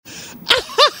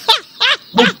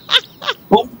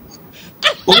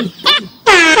Oh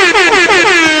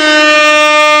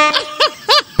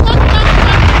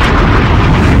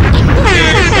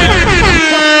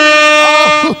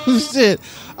shit!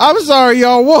 I'm sorry,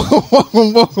 y'all.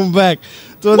 Welcome back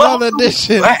to another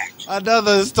edition,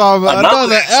 another installment,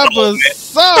 another episode.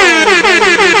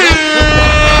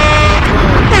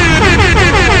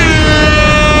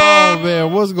 Oh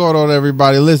man, what's going on,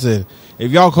 everybody? Listen,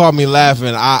 if y'all caught me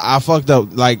laughing, I fucked up.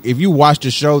 Like, if you watch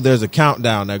the show, there's a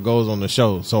countdown that goes on the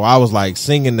show. So I was like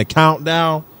singing the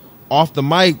countdown off the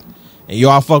mic, and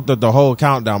y'all fucked up the whole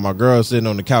countdown. My girl sitting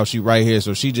on the couch, she right here,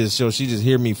 so she just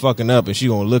hear me fucking up, and she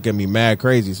gonna look at me mad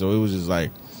crazy. So it was just like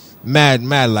mad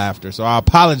laughter. So I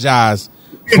apologize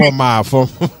for my for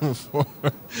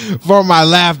my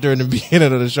laughter in the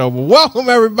beginning of the show. But welcome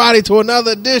everybody to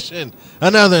another edition,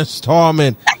 another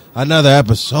installment, another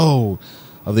episode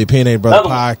of the Opinionated Brother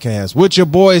Podcast with your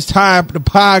boys Ty the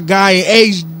Pod Guy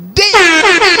and HD.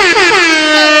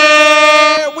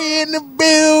 We in the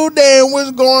building. What's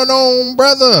going on,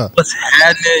 brother? What's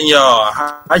happening, y'all?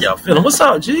 How y'all feeling? What's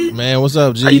up, G? Man, what's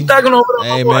up, G? How you thugging over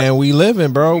there? Hey, man, we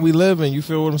living, bro. We living. You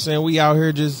feel what I'm saying? We out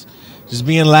here just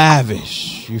being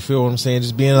lavish. You feel what I'm saying?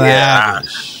 Just being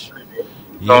lavish.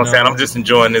 You know what I'm saying? I'm just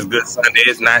enjoying this good Sunday.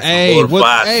 It's nice and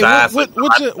fortified.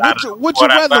 What's your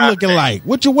weather looking like?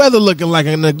 What's your weather looking like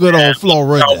in the good old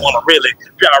Florida? Y'all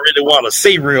really want to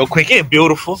see real quick. It's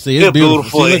beautiful. See, it's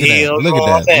beautiful. Look at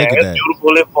that. It's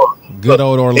beautiful. Good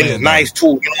old Orlando. It's nice too.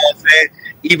 You know what I'm saying?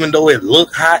 Even though it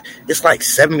look hot, it's like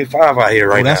 75 out here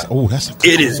right now.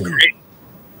 It is great.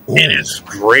 It is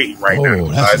great right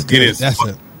now. That's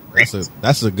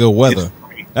a good weather.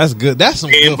 That's good. That's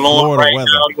some good Florida weather.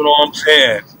 Now, you know what I'm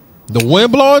saying? The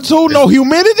wind blowing too? No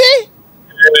humidity?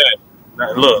 Yeah.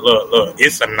 Now, look.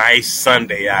 It's a nice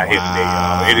Sunday out here today,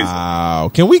 y'all. It is.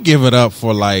 Wow. Can we give it up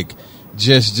for like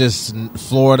just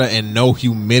Florida and no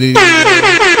humidity? That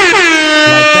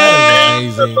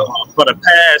is amazing. For the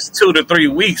past 2 to 3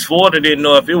 weeks, Florida didn't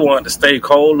know if it wanted to stay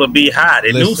cold or be hot.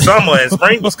 It knew summer and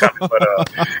spring was coming, but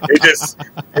it just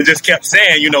kept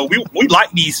saying, you know, we like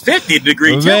these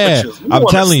 50-degree temperatures. I'm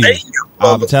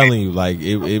telling you, like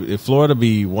if Florida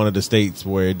be one of the states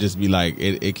where it just be like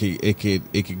it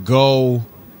could go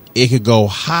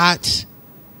hot,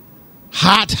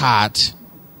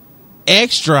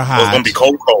 extra hot. Or it's gonna be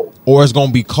cold, or it's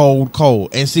gonna be cold.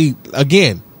 And see,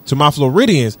 again, to my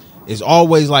Floridians, it's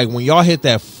always like when y'all hit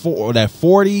that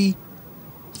 40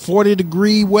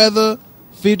 degree weather,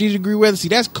 50 degree weather. See,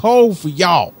 that's cold for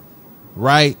y'all,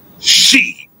 right?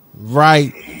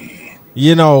 Right.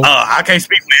 You know, I can't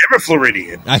speak for every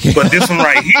Floridian, but this one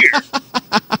right here,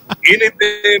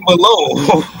 anything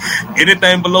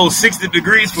below 60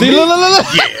 degrees for me. Look.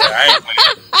 Yeah.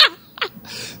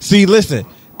 See, listen,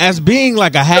 as being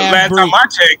like a half. Last time I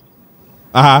checked.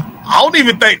 I don't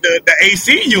even think the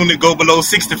AC unit go below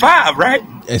 65, right?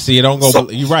 And see, it don't go.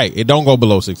 You're right. It don't go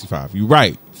below 65. You're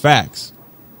right. Facts.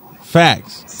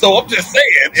 So I'm just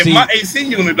saying, if my AC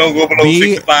unit don't go below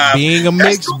 65, being a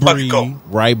mixed breed,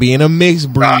 right? Being a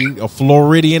mixed breed, a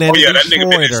Floridian and a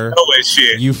Detroiter,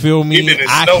 you feel me?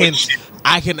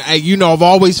 I can. You know, I've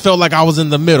always felt like I was in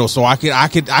the middle, so I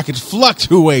could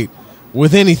fluctuate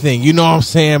with anything. You know what I'm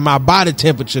saying? My body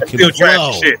temperature can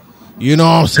flow. You know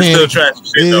what I'm saying? It's still trash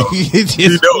shit, though. It's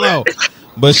just slow.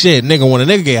 But shit, nigga, when a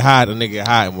nigga get hot, a nigga get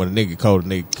hot, and when a nigga get cold, a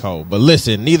nigga get cold. But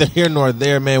listen, neither here nor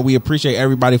there, man. We appreciate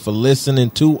everybody for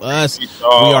listening to us. We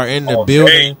are in the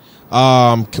building.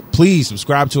 Please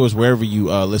subscribe to us wherever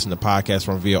you listen to podcasts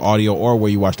from via audio or where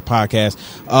you watch the podcast.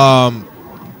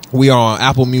 We are on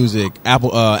Apple Music,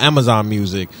 Amazon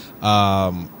Music.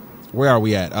 Where are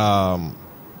we at?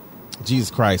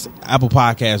 Jesus Christ, Apple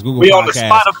Podcasts, Google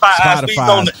Podcasts,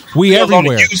 Spotify. We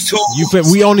everywhere.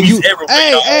 We on the YouTube.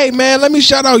 Hey, man, let me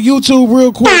shout out YouTube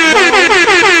real quick. Hey,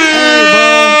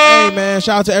 man,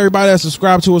 shout out to everybody that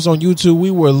subscribed to us on YouTube. We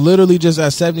were literally just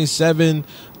at 77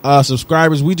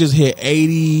 subscribers. We just hit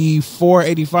 84,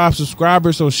 85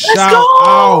 subscribers. So shout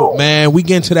out, man. We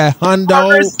getting to that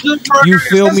hundo. You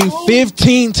feel me?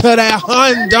 15 to that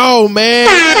hundo, man.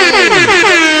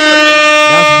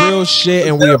 That's real shit,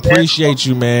 and we appreciate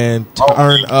you, man.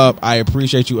 Turn up. I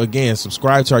appreciate you. Again,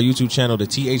 subscribe to our YouTube channel, the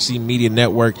THC Media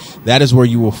Network. That is where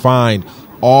you will find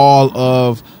all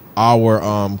of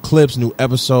our clips, new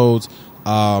episodes,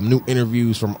 new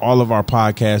interviews from all of our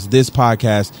podcasts. This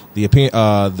podcast,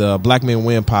 the Black Men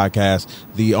Win podcast,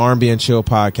 the R&B and Chill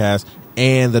podcast,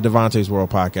 and the Devontae's World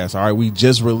podcast. All right, we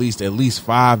just released at least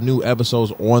 5 new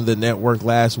episodes on the network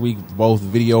last week, both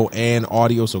video and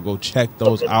audio, so go check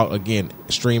those out. Again,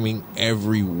 streaming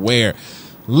everywhere.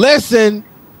 Listen,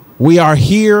 we are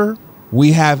here.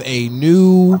 We have a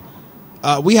new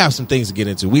we have some things to get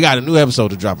into. We got a new episode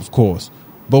to drop, of course,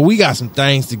 but we got some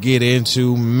things to get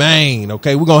into, man.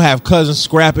 Okay, we're gonna have Cousin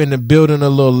Scrap in the building a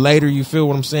little later. You feel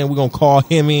what I'm saying? We're gonna call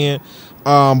him in,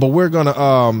 but we're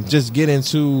gonna just get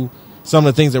into some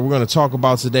of the things that we're gonna talk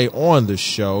about today on the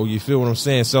show. You feel what I'm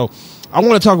saying? So I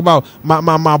want to talk about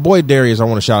my boy Darius. I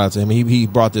want to shout out to him. He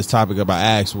brought this topic up. I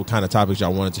asked what kind of topics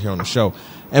y'all wanted to hear on the show,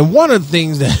 and one of the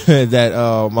things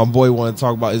that my boy wanted to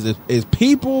talk about is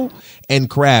people and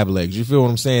crab legs. You feel what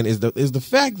I'm saying? Is the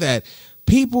fact that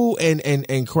people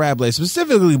and crab legs,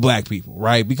 specifically black people,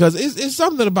 right? Because it's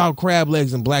something about crab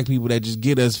legs and black people that just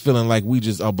get us feeling like we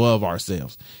just above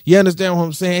ourselves. You understand what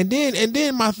I'm saying? And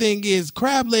then my thing is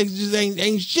crab legs just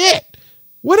ain't shit.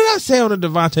 What did I say on the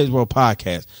Devontae's World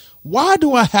podcast? Why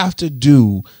do I have to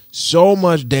do so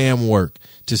much damn work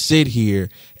to sit here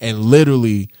and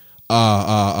literally open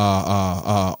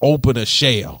a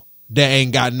shell that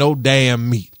ain't got no damn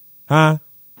meat? Huh?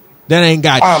 That ain't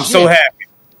got I'm shit. so happy.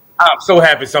 I'm so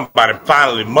happy somebody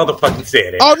finally motherfucking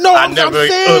said it. Oh no, I I'm never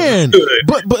saying, understood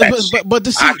but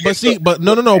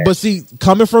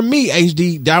coming from me,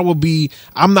 HD, that would be.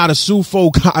 I'm not a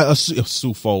seafood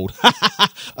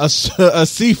a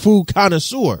seafood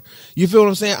connoisseur. You feel what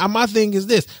I'm saying? My thing is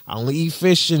this: I only eat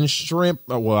fish and shrimp.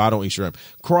 Well, I don't eat shrimp,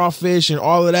 crawfish, and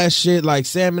all of that shit, like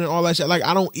salmon and all that shit. Like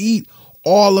I don't eat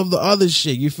all of the other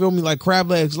shit. You feel me? Like crab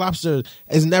legs, lobster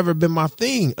has never been my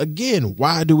thing. Again,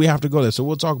 why do we have to go there? So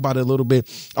we'll talk about it a little bit.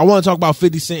 I want to talk about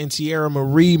 50 Cent and Tierra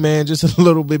Marie, man, just a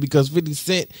little bit, because 50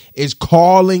 Cent is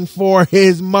calling for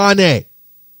his money.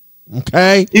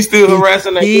 Okay? He's still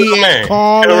harassing that girl, man.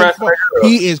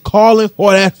 He is calling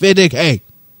for that 50K.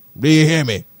 Do you hear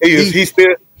me? He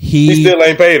still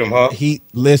ain't paid him, huh?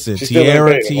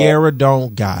 Tierra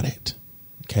don't got it.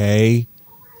 Okay?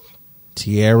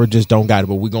 Tierra just don't got it,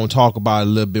 but we're going to talk about it a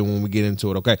little bit when we get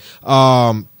into it, okay?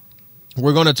 We're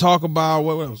going to talk about,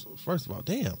 what else? First of all,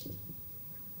 damn.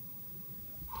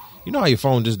 You know how your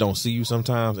phone just don't see you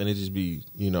sometimes, and it just be,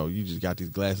 you just got these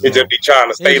glasses It just be trying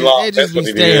to stay locked. It just be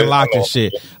staying locked and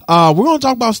shit. We're going to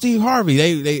talk about Steve Harvey.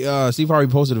 Steve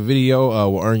Harvey posted a video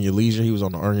with Earn Your Leisure. He was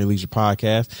on the Earn Your Leisure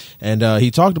podcast, and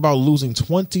he talked about losing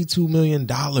 $22 million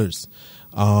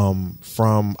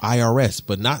from IRS,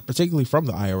 but not particularly from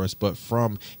the IRS, but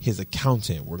from his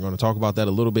accountant. We're going to talk about that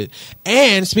a little bit.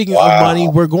 And speaking of money,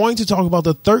 we're going to talk about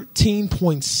the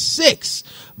 $13.6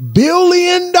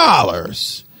 billion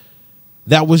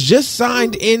that was just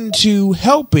signed into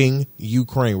helping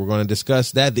Ukraine. We're going to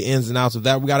discuss that, the ins and outs of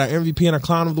that. We got our MVP and our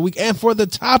clown of the week. And for the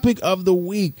topic of the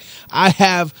week, I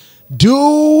have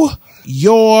do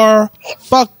your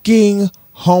fucking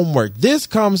homework. This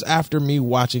comes after me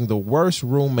watching The Worst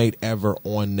Roommate Ever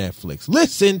on Netflix.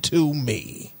 Listen to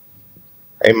me.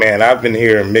 Hey man, I've been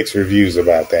hearing mixed reviews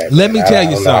about that. Let me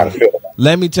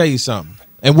tell you something.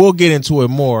 And we'll get into it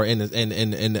more in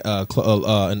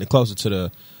the closer to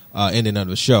the ending of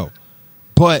the show.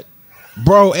 But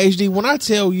bro, HD, when I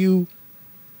tell you,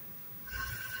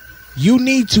 you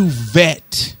need to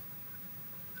vet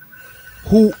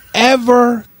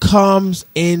whoever comes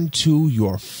into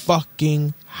your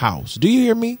fucking house. Do you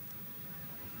hear me?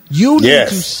 You need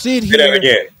to sit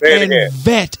here and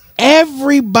vet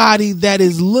everybody that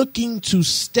is looking to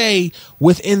stay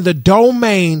within the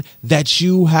domain that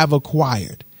you have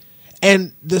acquired.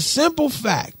 And the simple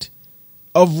fact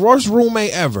of Worst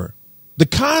Roommate Ever, the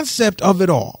concept of it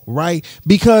all, right?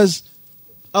 Because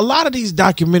a lot of these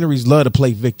documentaries love to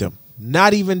play victim.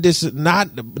 Not saying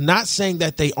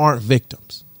that they aren't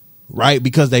victims, right?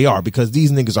 Because they are, because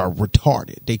these niggas are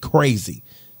retarded. They crazy.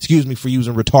 Excuse me for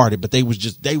using retarded, but they was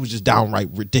just downright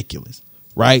ridiculous,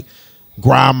 right?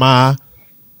 Grandma,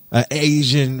 an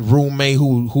Asian roommate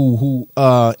who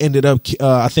ended up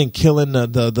I think killing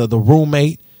the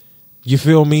roommate. You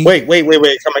feel me? Wait.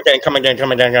 Come again.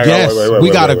 Yes, we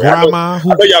got a grandma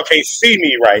who. I know y'all can't see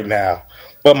me right now,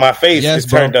 but my face is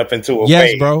turned up into a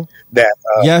face. Bro.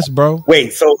 Yes, bro.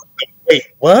 Wait,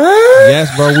 what?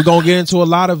 Yes, bro. We're gonna get into a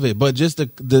lot of it, but just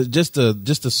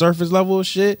the surface level of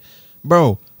shit,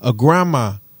 bro. A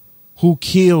grandma who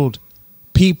killed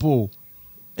people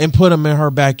and put them in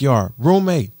her backyard.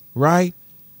 Roommate, right?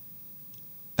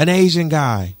 An Asian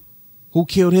guy who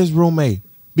killed his roommate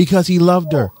because he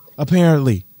loved her,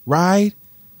 apparently, right?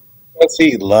 Because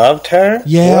he loved her?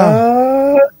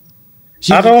 Yeah. What?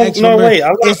 I don't know. Wait,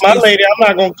 I love my lady. I'm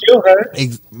not going to kill her.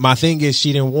 My thing is,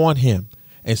 she didn't want him.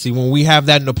 And see, when we have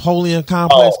that Napoleon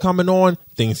complex coming on,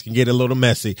 things can get a little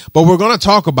messy. But we're going to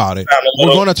talk about it.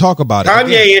 We're going to talk about it.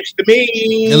 Kanye, it's to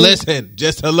me. And listen,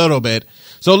 just a little bit.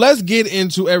 So let's get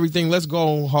into everything. Let's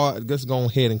go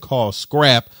ahead and call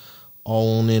Scrap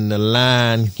on in the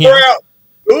line here. Scrap,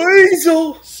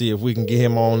 Weasel. See if we can get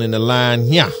him on in the line.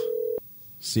 Yeah.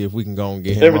 See if we can go and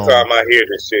get him Every on. time I hear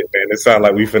this shit, man, it sounds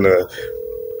like we finna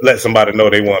let somebody know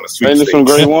they want a sweet. Ain't there some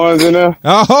great ones in there?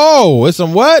 Oh, it's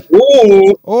some what?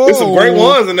 Ooh, Oh, there's some great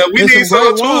ones in there. We it's need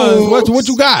some great ones. too. What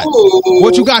you got? Ooh.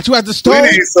 What you got? You at the store?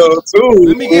 We need some too.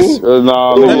 Let me get.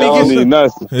 No, Let me I don't get need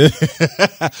nothing.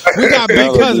 We got big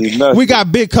That would cousin. be nothing. We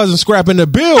got big cousin Scrap in the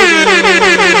building.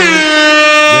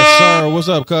 Yes, sir. What's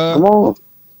up, cuz? Come on.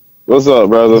 What's up,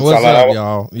 brother? What's up,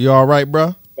 y'all? You all right,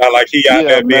 bro? Not like he out Yeah,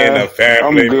 there being man. a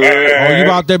family I'm good. man. Oh,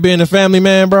 you out there being a family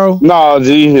man, bro? Nah,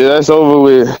 G, that's over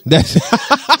with. That's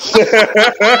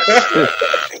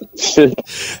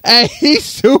hey, he's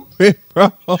stupid,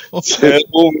 bro. That's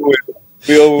over with.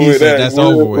 Be over He with said that. that's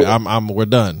over with. We're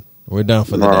done. We're done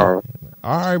for the day.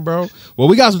 All right, bro. Well,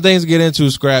 we got some things to get into,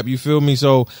 Scrap. You feel me?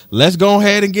 So let's go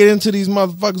ahead and get into these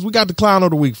motherfuckers. We got the clown of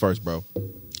the week first, bro.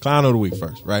 Clown of the week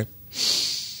first, right?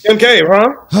 MK,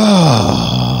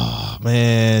 huh?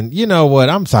 Man, you know what?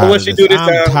 I'm tired of this.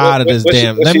 I'm tired of this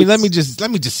damn. Let me just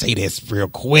say this real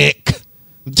quick.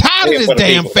 I'm tired of this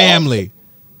damn family.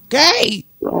 Okay?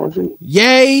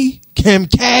 Yay, Kim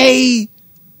K,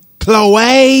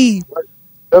 Chloe.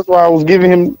 That's why I was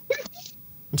giving him.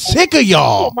 I'm sick of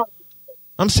y'all.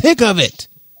 I'm sick of it.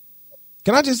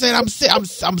 Can I just say I'm sick?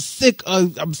 I'm sick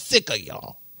of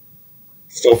y'all.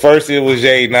 So first it was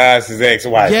Jay Nas's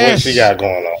ex-wife. Yes. What she got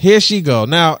going on? Here she go.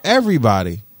 Now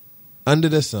everybody under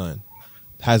the sun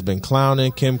has been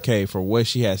clowning Kim K for what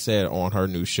she has said on her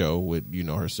new show with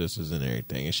her sisters and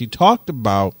everything, and she talked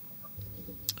about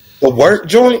the work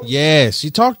joint. Yes,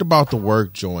 she talked about the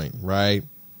work joint, right?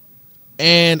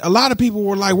 And a lot of people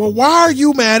were like, "Well, why are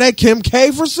you mad at Kim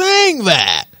K for saying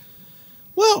that?"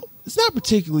 Well, it's not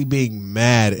particularly being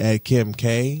mad at Kim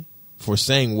K for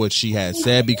saying what she has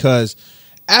said, because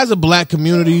as a black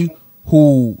community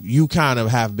who you kind of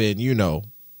have been,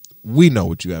 we know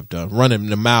what you have done, running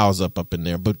the mouths up in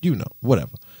there, but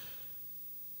whatever.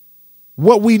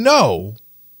 What we know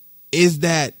is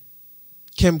that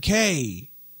Kim K,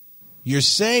 you're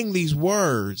saying these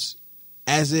words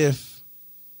as if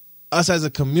us as a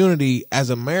community,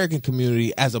 as American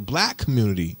community, as a black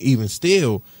community, even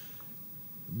still,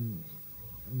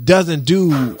 doesn't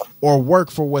do or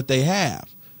work for what they have.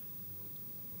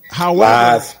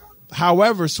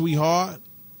 However, sweetheart,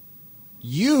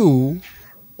 you,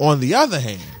 on the other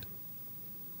hand,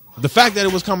 the fact that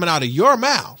it was coming out of your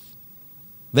mouth,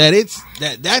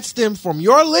 that stemmed from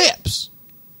your lips.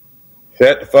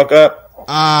 Shut the fuck up.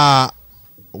 I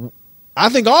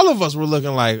think all of us were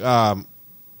looking like,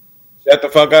 shut the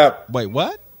fuck up. Wait,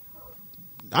 what?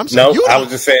 I'm saying I was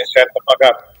just saying shut the fuck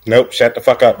up. Nope, shut the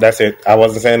fuck up. That's it. I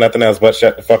wasn't saying nothing else but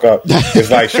shut the fuck up. It's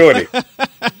like, shorty,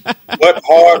 what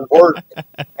hard work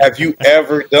have you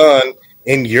ever done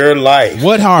in your life?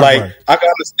 What hard work? I can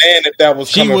understand if that was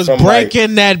she coming was from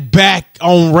breaking that back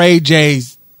on Ray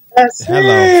J's. That's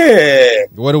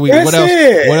it. What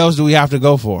else do we have to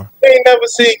go for? I ain't never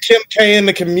seen Kim K in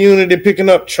the community picking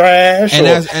up trash,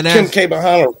 and Kim K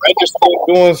behind a register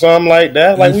doing something like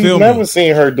that. Like, we've never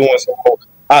seen her doing some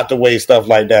out the way stuff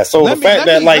like that. So let me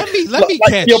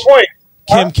catch your point.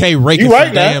 Kim K raking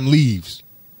some damn leaves.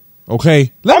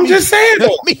 Okay, I'm just saying.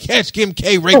 Let me catch Kim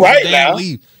K raking some damn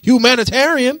leaves.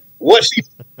 Humanitarian. What she?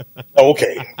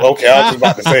 Okay. I was just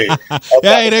about to say.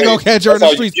 They gonna catch her in the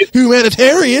streets.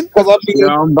 Humanitarian.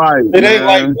 I'm biting. It ain't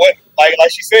like what,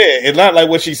 like she said. It's not like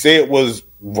what she said was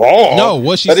wrong. No,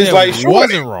 what she said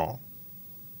wasn't wrong.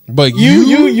 But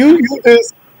you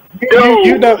just.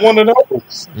 You're not one of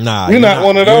those. Nah, you're not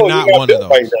one of those. You're not one of those.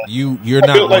 Like that. You're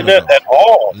not built like that at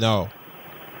all. No,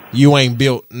 you ain't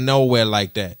built nowhere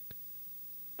like that.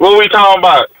 What are we talking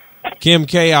about? Kim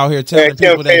K out here telling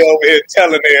people Kim K over here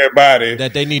telling everybody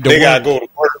that they need to gotta go to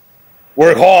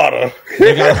work harder.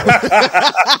 Wait,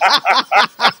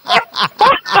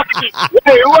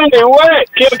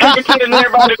 what? Kim K telling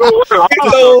everybody to go work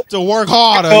harder. To work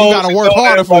harder. You gotta work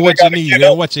harder for what you need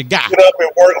and what you got. Get up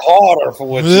and work harder for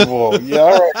what you want. Yeah,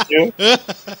 all right, Kim.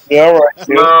 Yeah, all right,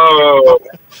 Kim. No.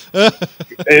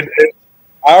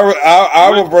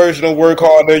 Our version of work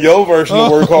harder, your version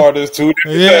of work harder is two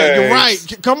different things. You're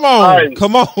right. Come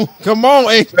on,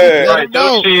 Hey,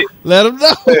 let them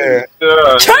know. Yeah.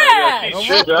 Trash.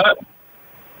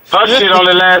 Her shit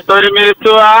only lasts 30 minutes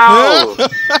to an hour.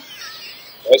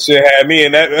 That shit had me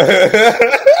in that.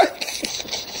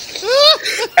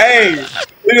 Hey,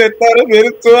 we did 30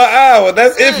 minutes to an hour.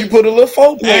 That's if you put a little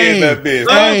foreplay in that bitch.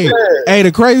 Hey,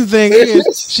 the crazy thing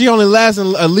is, she only lasts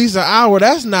at least an hour.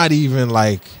 That's not even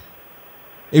like.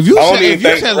 If you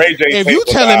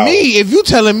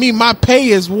telling me my pay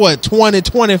is what 20,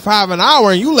 25 an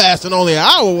hour, and you lasting only an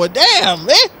hour, well, damn,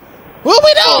 man. What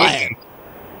we doing?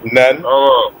 Nothing.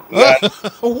 Oh,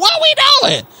 What we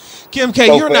doing? Kim K,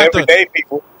 So you're for not the everyday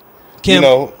people, Kim.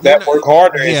 that work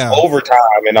harder yeah. is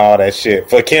overtime and all that shit.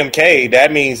 For Kim K,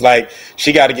 that means like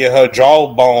she got to get her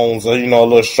jawbones, a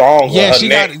little stronger. Yeah, her she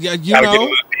neck, got. gotta You know, get a little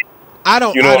bit. I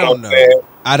don't. You know I what don't I'm know. saying?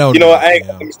 I don't. You know know, what? Kim.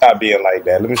 Let me stop being like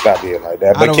that.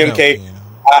 I But don't Kim know, K, Kim.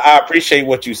 I appreciate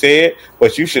what you said,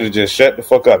 but you should have just shut the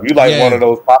fuck up. You like Yeah. one of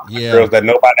those popular Yeah. girls that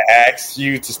nobody asks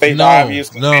you to state the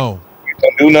obvious. No. You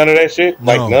don't do none of that shit.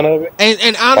 No. Like none of it.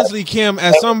 And honestly, Kim,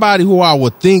 as somebody who I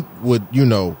would think would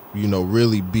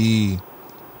really be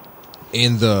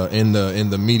in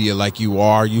the media like you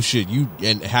are,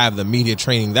 and have the media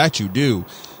training that you do.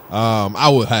 I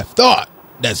would have thought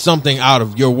that something out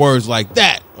of your words like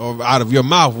that or out of your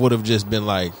mouth would have just been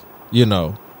like,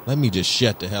 let me just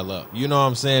shut the hell up. You know what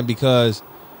I'm saying? Because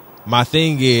my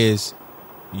thing is,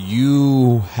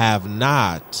 you have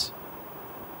not,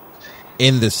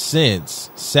 in the sense,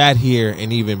 sat here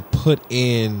and even put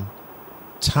in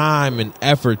time and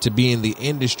effort to be in the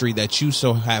industry that you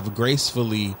so have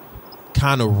gracefully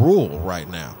kind of rule right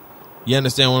now. You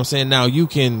understand what I'm saying? Now you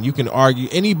can argue,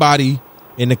 anybody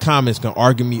in the comments can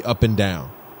argue me up and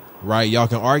down, right? Y'all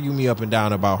can argue me up and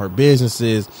down about her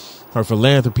businesses, her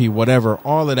philanthropy, whatever.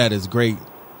 All of that is great.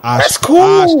 That's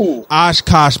cool.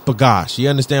 Oshkosh bagosh. You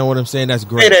understand what I'm saying? That's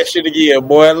great. Say that shit again,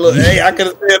 boy. Look, hey, I could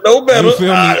have said no better. You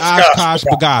feel me? Oshkosh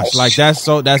bagosh. Like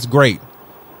that's great.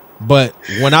 But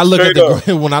when I look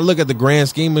when I look at the grand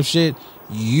scheme of shit,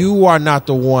 you are not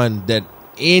the one that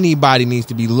anybody needs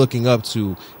to be looking up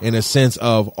to in a sense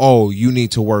of, oh, you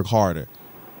need to work harder.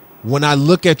 When I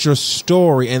look at your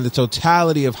story and the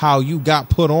totality of how you got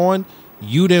put on,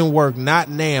 you didn't work not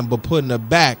nan but putting the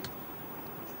back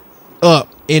up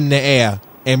in the air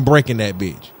and breaking that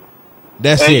bitch.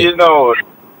 That's and it. you know,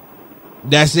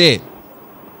 That's it.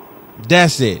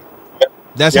 That's it.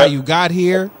 That's how you got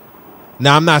here.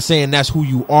 Now, I'm not saying that's who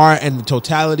you are and the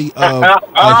totality of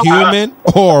a human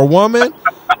or a woman,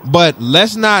 but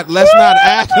let's not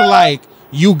act like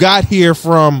you got here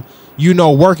from,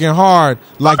 working hard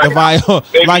like the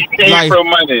came from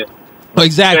money.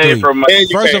 Exactly. Came from money.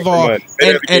 First of all,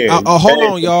 hold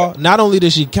on, y'all. Not only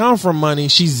did she come from money,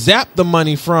 she zapped the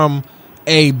money from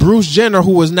a Bruce Jenner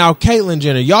who is now Caitlyn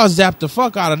Jenner. Y'all zapped the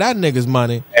fuck out of that nigga's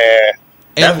money.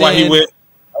 That's why he went.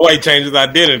 Why he changed his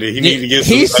identity? He needed to get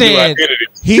some new identity.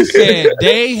 He said,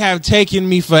 they have taken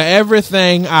me for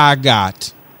everything I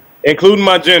got. Including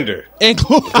my gender.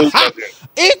 Including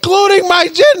my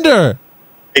gender.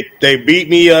 They beat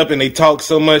me up and they talked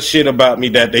so much shit about me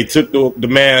that they took the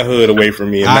manhood away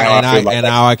from me. And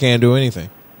now I can't do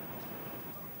anything.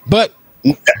 But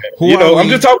I'm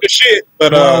just talking shit.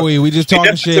 But who are we? We just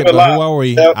talking shit. But who are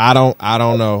we? Yep. I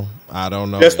don't know.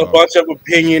 Just a bunch of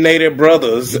opinionated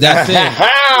brothers. That's it.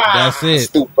 That's it.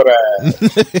 Stupid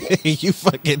ass. You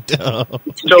fucking dumb.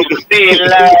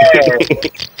 Stupid ass.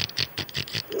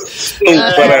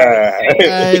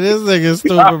 Hey, this nigga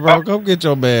stupid, bro. Come get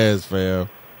your man's, fam.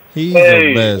 He's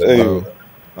the best, bro.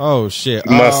 Oh shit.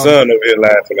 My son over here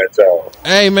laughing at y'all.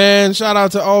 Hey man, shout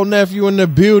out to old nephew in the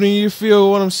building. You feel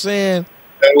what I'm saying?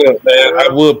 Hey, look, man, I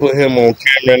would put him on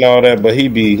camera and all that, but he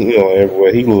be,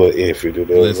 everywhere. He a little iffy to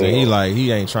do. Listen,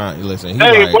 he ain't trying. Listen, I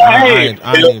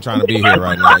ain't trying to be here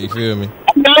right now. You feel me?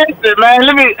 Listen, man.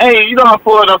 I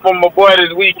pulled up on my boy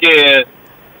this weekend.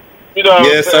 You know,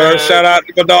 yes, sir. Shout out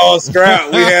to my dog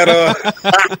Strout. We had a.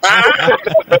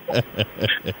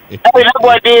 Hey, that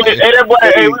boy did it. Hey, that boy.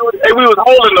 Hey, we was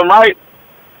holding them right.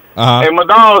 Uh-huh. And my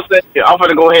dog said, "I'm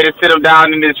gonna go ahead and sit him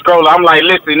down in this stroller." I'm like,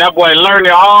 "Listen, that boy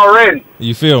learning already."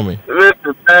 You feel me?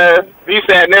 Listen, man. He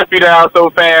sat nephew down so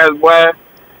fast, boy.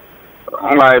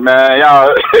 I'm like, man,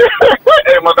 y'all.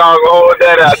 Hey, my dog, hold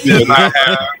that out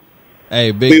there.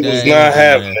 Hey, big he was not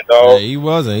having it, dog. Yeah, he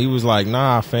wasn't. He was like,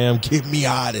 "Nah, fam, get me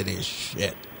out of this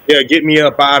shit." Yeah, get me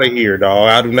up out of here, dog.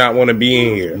 I do not want to be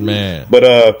in here, man. But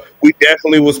we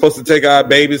definitely was supposed to take our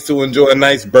babies to enjoy a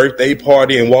nice birthday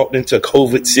party and walked into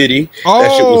COVID City.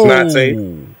 That shit was not safe.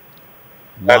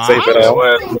 Not safe at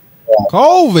all.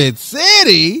 COVID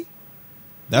City.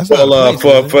 That's for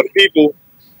the people.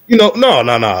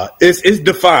 No. It's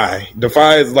Defy.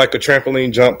 Defy is like a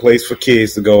trampoline jump place for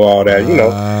kids to go. All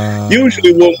that,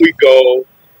 Usually when we go,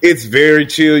 it's very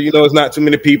chill. It's not too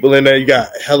many people in there. You got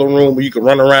hella room where you can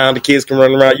run around. The kids can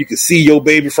run around. You can see your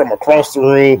baby from across the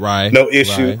room. Right. No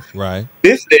issue. Right.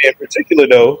 This day in particular,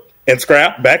 though, and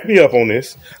Scrap, back me up on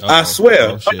this. I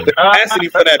swear, the capacity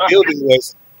for that building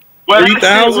was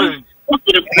 3,000.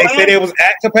 They said it was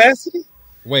at capacity.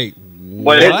 Wait,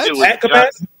 what? It was at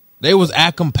capacity? They was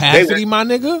at capacity, my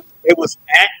nigga? It was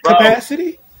at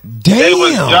capacity? Damn. They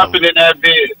was jumping in that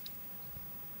bed.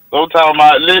 I'm talking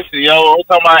about, listen, yo, I'm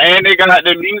talking about, and they got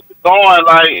the music going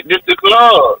like this the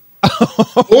club.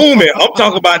 Booming. I'm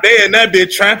talking about they and that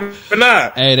bitch trapping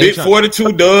out. Hey, Big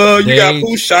 42 Doug. You got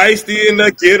Pooh Shiesty in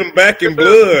there, get him back in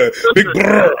blood. Big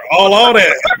brr, all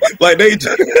that. Like they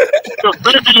just running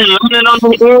on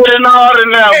the hood and all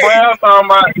in there, boy. I'm talking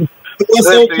about. It was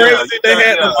so crazy. They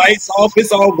had the lights off.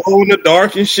 It's all glow in the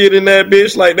dark and shit in that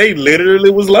bitch. Like they literally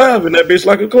was live in that bitch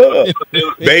like a club.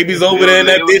 Babies over there in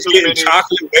that bitch getting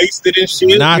chocolate wasted and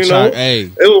shit. Not chocolate. Hey,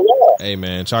 it was wild. Hey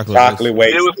man, chocolate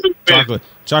wasted.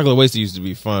 Chocolate wasted used to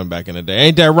be fun back in the day.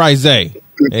 Ain't that right, Zay?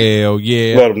 Hell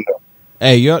yeah. Let them know.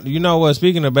 Hey, you know what?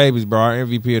 Speaking of babies, bro, our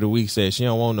MVP of the week said she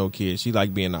don't want no kids. She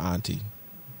like being an auntie.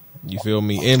 You feel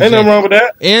me? Ain't nothing wrong with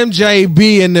that.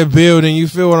 MJB in the building. You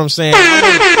feel what I'm saying?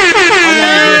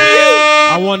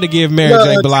 I wanted to give Mary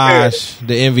J. Blige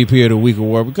the MVP of the week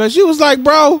award because she was like,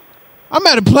 bro, I'm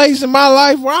at a place in my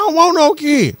life where I don't want no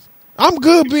kids. I'm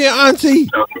good being auntie.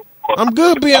 I'm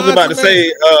good being auntie. I was about to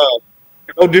say,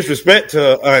 no disrespect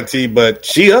to auntie, but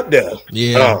she up there.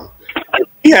 Yeah.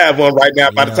 He have one right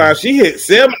now. By the time she hit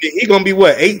 70, he gonna be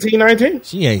what, 18, 19?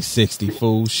 She ain't 60,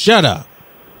 fool. Shut up.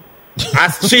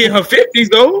 She in her 50s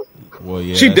though. Well,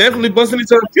 yeah, she definitely busting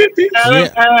into her 50s.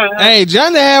 Yeah. Hey,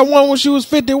 Janet had one when she was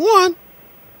 51.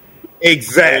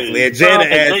 Exactly. And Janet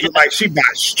had like she got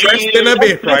stressed in a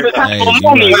bit right now.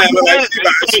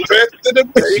 She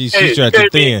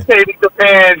stretched thin.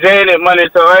 Comparing Janet money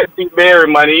to Auntie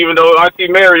Mary money, even though Auntie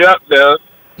Mary up there.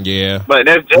 Yeah. But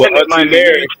that's Janet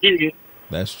money.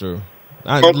 That's true.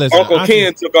 Uncle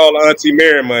Ken took all the Auntie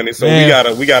Mary money, so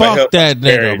man, we gotta help that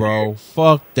nigga, bro.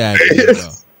 Fuck that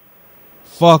nigga.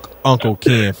 Fuck Uncle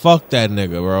Ken. Fuck that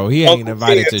nigga, bro. He ain't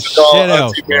invited to shit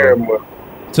else, bro.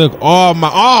 Took all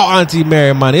Auntie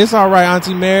Mary money. It's all right,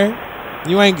 Auntie Mary.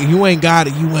 You ain't got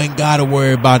it. You ain't got to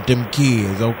worry about them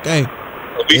kids, okay?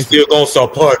 We still gonna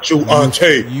support you,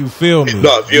 Auntie. You feel me?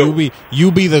 Love you.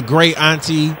 You be the great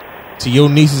auntie to your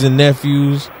nieces and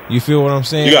nephews. You feel what I'm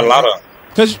saying? You got a lot of.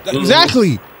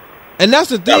 Exactly, and that's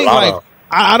the thing. Like,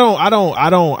 I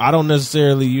don't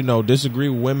necessarily, disagree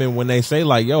with women when they say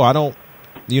like, yo, I don't,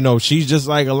 she's just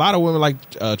like a lot of women like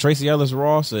Tracy Ellis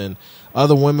Ross and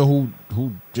other women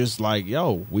who just like,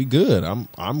 yo, we good.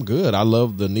 I'm good. I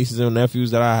love the nieces and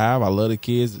nephews that I have. I love the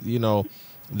kids,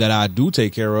 that I do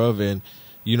take care of, and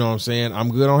you know what I'm saying.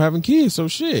 I'm good on having kids. So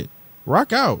shit,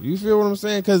 rock out. You feel what I'm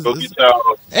saying? Because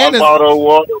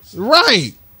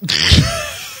right.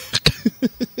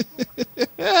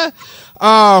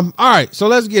 All right, so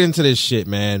let's get into this shit,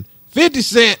 man. 50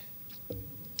 Cent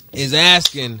is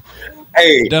asking,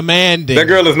 demanding. That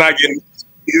girl is not getting.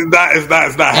 It's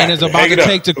not. And is about to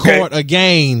take to court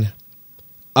again.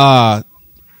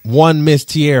 One Miss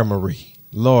Tierra Marie.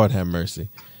 Lord have mercy.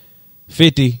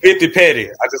 50 petty.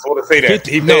 I just want to say that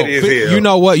 50, he petty as hell. You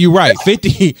know what? You're right.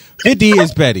 50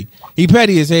 is petty. He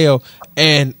petty as hell.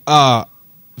 And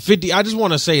 50. I just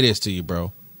want to say this to you,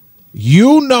 bro.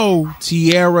 You know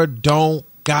Tierra don't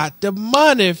got the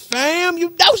money, fam. You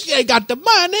know she ain't got the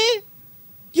money.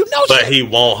 You know, but he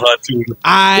want her to.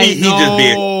 I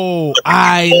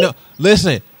know.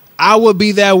 Listen, I would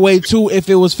be that way too if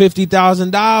it was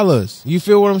 $50,000. You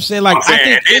feel what I'm saying? Like, I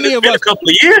think any of us. A couple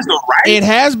of years though, right? It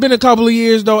has been a couple of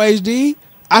years though, HD.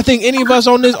 I think any of us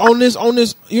on this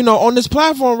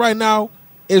platform right now,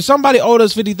 if somebody owed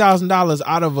us $50,000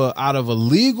 out of a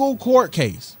legal court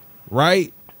case,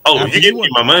 right? Oh, you give me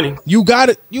my money. You got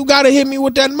to hit me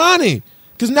with that money.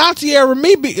 Because now Tierra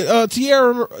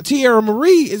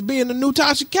Marie is being the new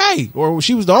Tasha K. Or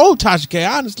she was the old Tasha K,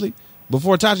 honestly.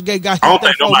 Before Tasha K got hit. I don't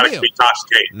think nobody can be Tasha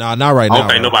K. Nah, not right now. I don't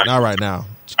think nobody. Not right now.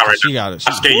 All right, she got it.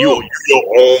 Tasha K, you your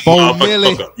own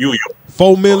motherfucker. You your.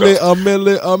 4 million, a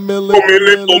million.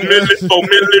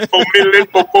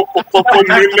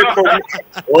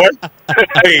 What?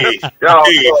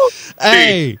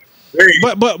 Hey.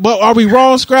 But are we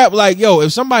wrong, Scrap? Like, yo,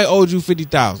 if somebody owed you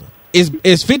 50,000,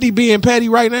 is 50 being petty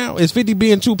right now? Is 50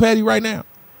 being too petty right now?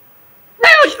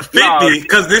 50,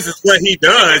 because this is what he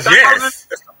does. Yes.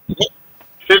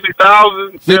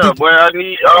 50,000. Yeah, boy, I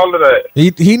need all of that.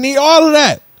 He need all of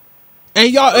that. And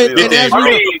y'all,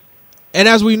 and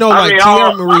as we know, like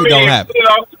Tierra Marie don't have it.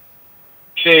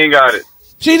 She ain't got it.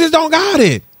 She just don't got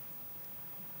it.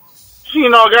 She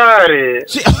don't got it.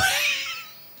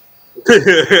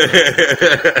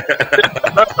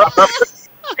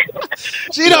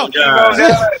 She don't.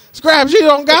 Scrap. She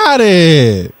don't got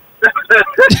it.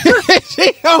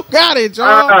 She don't got it,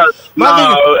 John.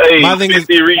 My thing is,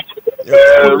 50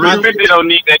 don't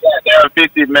need that goddamn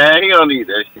 50, man. He don't need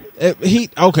that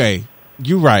shit. Okay.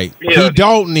 You right. Yeah. He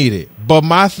don't need it. But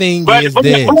my thing is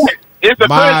this. It's the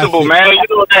principle, man. You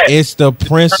know that. It's the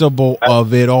principle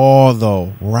of it all,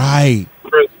 though, right?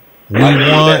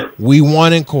 We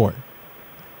won in court,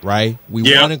 right? We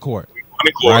won in court,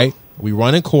 right? We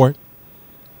won in court.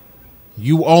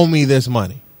 You owe me this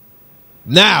money.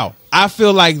 Now, I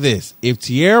feel like this. If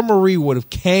Tierra Marie would have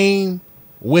came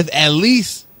with at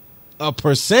least a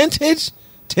percentage,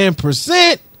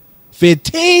 10%,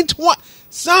 15, 20,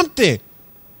 something.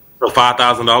 So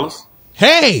 $5,000?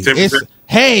 Hey,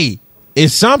 10%.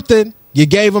 It's something. You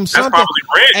gave them something. That's probably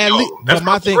rent, but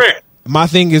my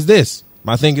thing is this.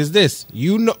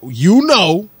 You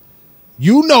know,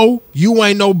 you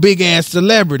ain't no big ass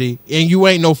celebrity and you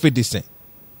ain't no 50 Cent.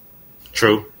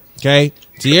 True. Okay?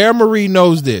 Tierra Marie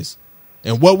knows this.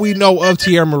 And what we know of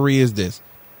Tierra Marie is this.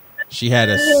 She had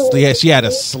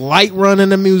a slight run in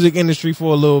the music industry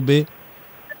for a little bit.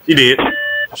 She did.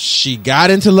 She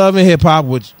got into Love and Hip Hop,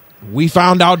 which we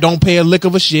found out don't pay a lick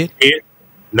of a shit. Yeah.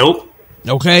 Nope.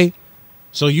 Okay?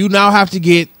 So you now have to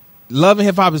get Love and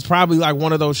Hip Hop is probably like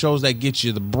one of those shows that gets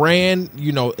you the brand,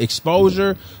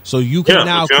 exposure, so you can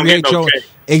now create your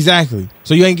exactly.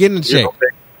 So you ain't getting a check.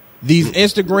 These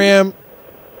Instagram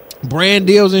brand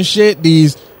deals and shit,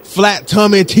 these flat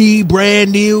tummy tea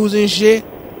brand deals and shit,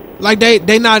 like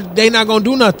they not gonna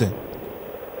do nothing.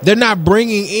 They're not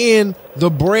bringing in the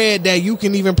bread that you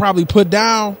can even probably put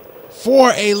down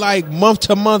for a like month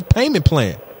to month payment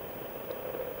plan.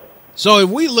 So if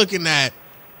we looking at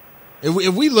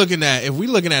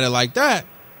it like that,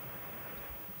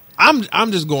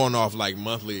 I'm just going off like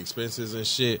monthly expenses and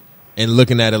shit and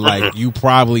looking at it like you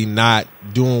probably not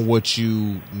doing what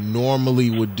you normally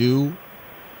would do.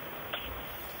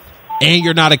 And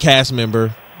you're not a cast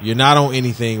member. You're not on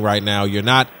anything right now. You're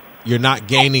not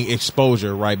gaining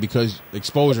exposure, right? Because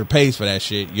exposure pays for that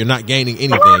shit. You're not gaining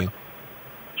anything.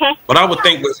 But I would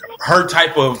think with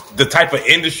the type of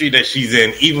industry that she's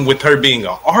in, even with her being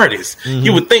an artist,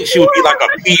 you would think she would be like a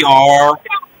PR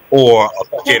or a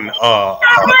fucking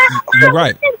you're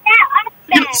right.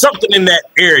 Something in that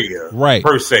area, right?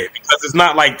 Per se, because it's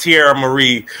not like Tierra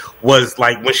Marie was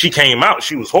like when she came out,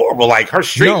 she was horrible. Like her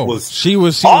streak was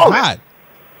hot,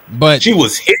 but she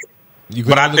was hit.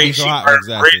 But I think she burned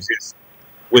exactly. bridges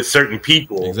with certain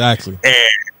people, exactly, and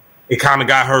it kind of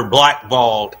got her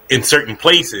blackballed in certain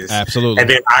places. Absolutely. And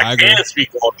then I can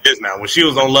speak on this now. When she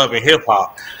was on Love and Hip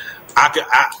Hop,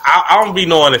 I don't be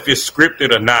knowing if it's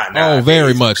scripted or not. Now,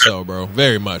 very much so, bro.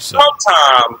 Very much so.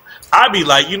 Sometimes I'd be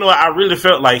like, I really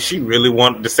felt like she really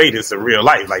wanted to say this in real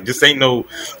life. Like, this ain't no,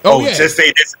 just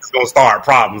say this is going to start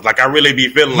problems. Like, I really be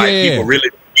feeling like people really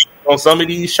on some of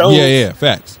these shows. Yeah,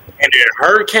 facts. And in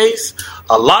her case,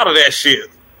 a lot of that shit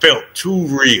felt too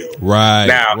real. Right.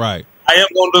 Now, right. I am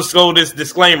going to throw this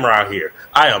disclaimer out here.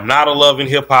 I am not a Love and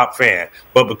Hip Hop fan,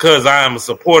 but because I am a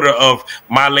supporter of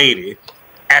my lady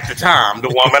at the time, the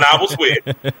woman I was with,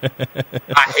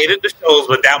 I hated the shows,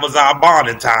 but that was our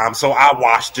bonding time, so I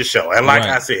watched the show. And like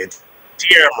I said,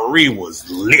 Tierra Marie was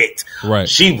lit. Right.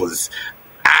 She was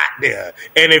out there.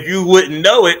 And if you wouldn't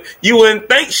know it, you wouldn't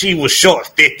think she was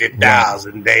short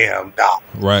 $50,000 damn dollars.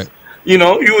 Right. You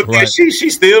would think she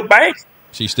still banks.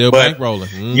 She's still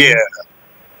bankrolling. Yeah.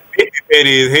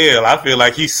 Petty as hell. I feel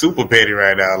like he's super petty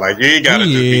right now. Like, you ain't gotta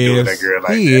be doing that girl like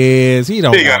that. He is. He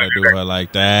don't gotta do her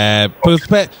like that.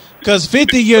 Because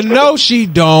 50, she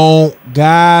don't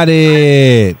got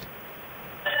it.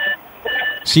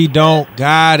 She don't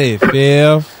got it,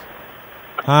 Fifth.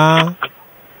 Huh?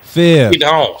 Fifth.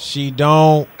 She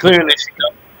don't. Clearly she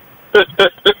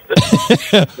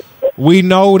don't. We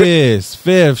know this.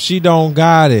 Fifth, she don't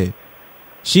got it.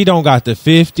 She don't got the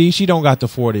 50. She don't got the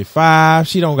 45.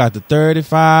 She don't got the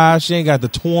 35. She ain't got the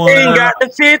 20. She ain't got the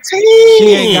 15. She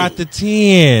ain't got the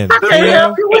 10. I can't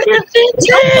help you with the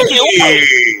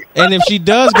 10. And if she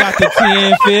does got the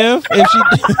 10, Fifth, if she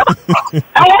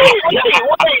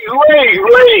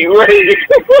wait.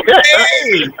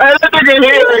 That nigga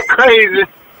here is crazy.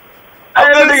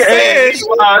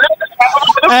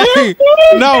 Hey,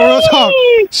 no, real talk.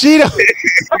 She don't,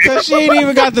 because she ain't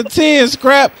even got the 10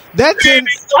 scrap. That 10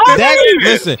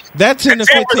 to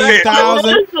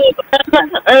 15,000.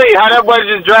 Hey, how that boy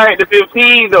just dragged the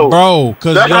 15 though, bro?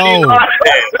 Because I'm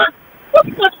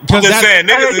just saying,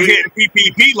 niggas is getting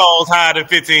PPP loans higher than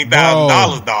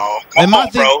 $15,000, dog. Come on,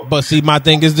 bro. But see, my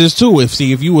thing is this too. If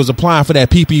you was applying for that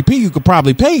PPP, you could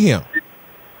probably pay him.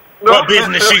 What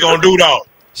business she gonna do though?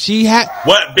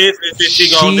 What business is she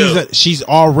gonna do? She's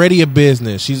already a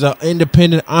business. She's an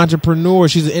independent entrepreneur.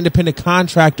 She's an independent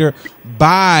contractor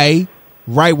by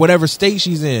whatever state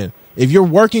she's in. If you're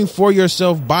working for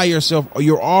yourself by yourself,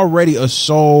 you're already a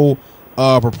sole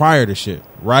proprietorship,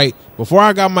 right? Before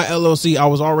I got my LLC, I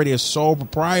was already a sole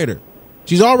proprietor.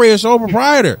 She's already a sole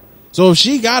proprietor. So if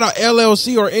she got a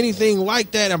LLC or anything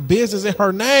like that, a business in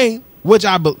her name, which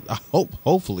I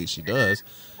hopefully she does,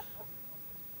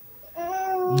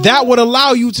 that would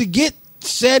allow you to get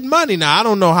said money. Now, I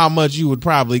don't know how much you would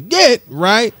probably get,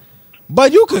 right?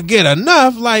 But you could get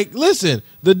enough. Like, listen,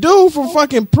 the dude from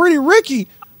fucking Pretty Ricky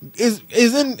is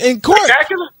in court.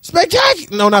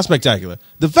 Spectacular? No, not Spectacular.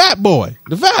 The fat boy,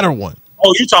 the fatter one.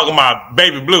 Oh, you talking about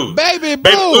Baby Blue? Baby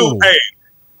Blue. Hey,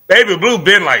 Baby Blue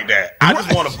been like that. I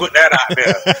just want to put that out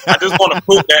there. I just want to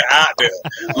put that out there.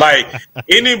 Like,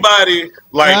 anybody,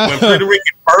 like, when Pretty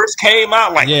Ricky first came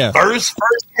out, first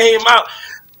came out,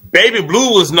 Baby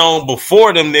Blue was known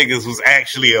before them niggas was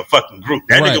actually a fucking group.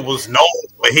 That nigga was known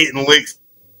for hitting licks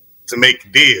to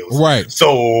make deals. Right.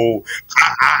 So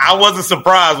I wasn't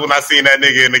surprised when I seen that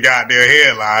nigga in the goddamn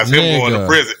headlines, him going to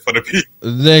prison for the people.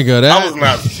 Nigga, I was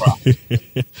not surprised.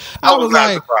 I was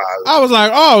not surprised. I was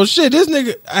like, oh shit, this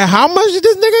nigga, how much did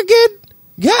this nigga get?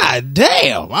 God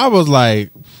damn. I was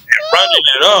like, running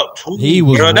it up. Too. He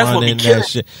was running that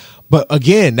shit. But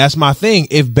again, that's my thing.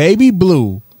 If Baby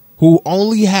Blue, who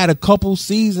only had a couple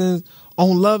seasons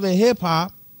on Love and Hip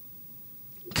Hop,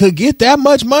 could get that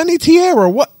much money, Tierra,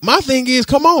 what? My thing is,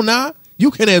 come on now,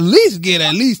 you can at least get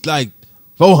like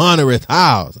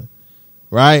 400,000,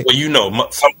 right? Well, you know,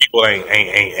 some people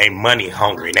ain't money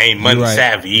hungry. They ain't money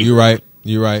savvy. You're right.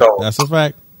 So, that's a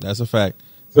fact.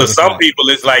 So some people,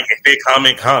 it's like, if it come,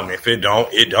 it come. If it don't,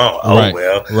 it don't. Oh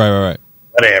well. Right.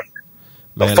 Whatever.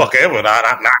 The fuck ever.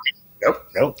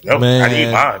 Nope. Man, I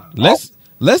need mine.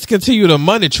 Let's continue the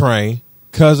money train,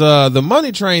 because the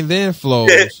money train then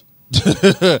flows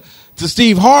to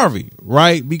Steve Harvey,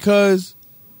 right? Because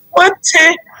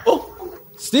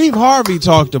Steve Harvey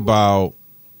talked about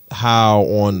how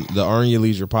on the Earn Your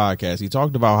Leisure podcast, he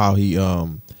talked about how he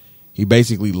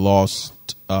basically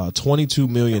lost $22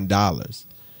 million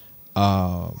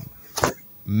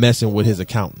messing with his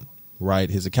accountant, right?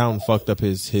 His accountant fucked up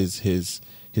his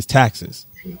taxes.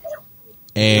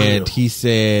 And he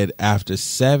said after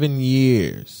 7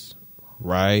 years,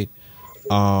 right?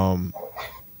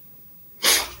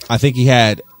 I think he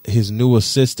had his new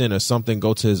assistant or something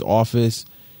go to his office,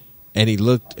 and he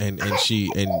looked and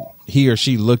he or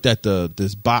she looked at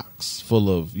this box full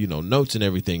of, you know, notes and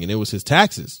everything, and it was his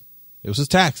taxes. It was his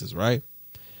taxes, right?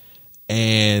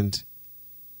 And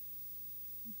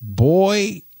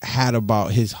boy had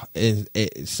about his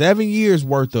 7 years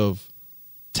worth of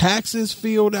taxes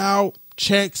filled out,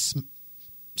 checks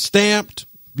stamped,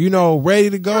 you know, ready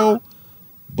to go,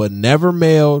 but never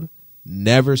mailed,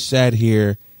 never sat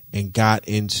here and got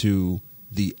into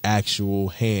the actual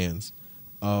hands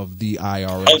of the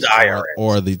IRS,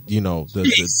 or the, you know,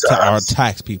 our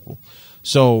tax people.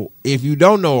 So if you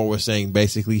don't know what we're saying,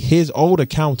 basically his old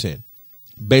accountant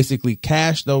basically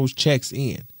cashed those checks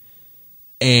in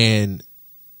and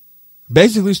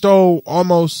basically stole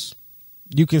almost,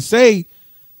 you can say,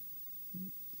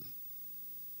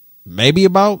 maybe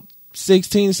about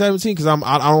 16, 17, because I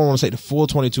don't want to say the full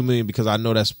 22 million, because I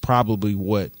know that's probably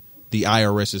what the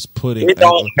IRS is putting. It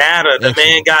don't matter. The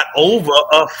man got over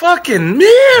a fucking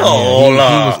meal.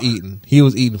 Yeah, he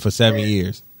was eating for 7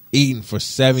 years. Eating for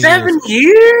 7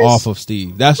 years off of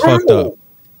Steve. That's fucked up.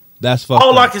 That's fucked up.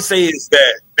 All I can say is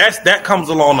that comes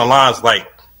along the lines like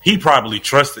he probably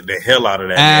trusted the hell out of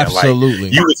that Absolutely. man.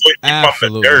 Like, you was with me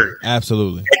from the dirt.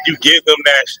 Absolutely. And you give them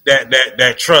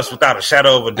that trust without a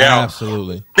shadow of a doubt.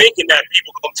 Absolutely. Thinking that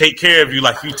people gonna take care of you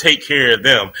like you take care of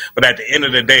them. But at the end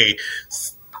of the day,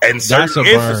 and certain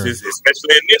instances,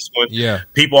 especially in this one,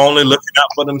 people only looking out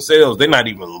for themselves. They're not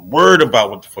even worried about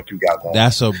what the fuck you got going on.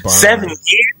 That's a burn. 7 years?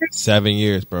 7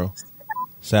 years, bro.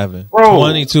 7. Bro.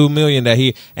 22 million that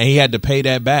he had to pay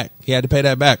that back.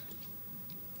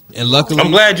 And luckily,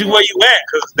 I'm glad you where you at,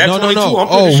 because that's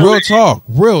no.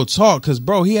 Real talk. Because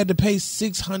bro, he had to pay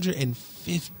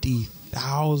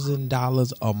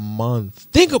 $650,000 a month.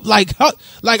 Think of like I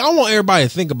want everybody to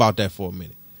think about that for a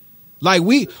minute. Like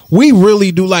we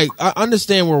really do. Like, I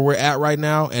understand where we're at right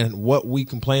now and what we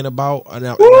complain about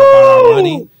about our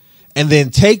money, and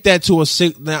then take that to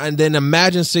and then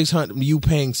imagine 600. You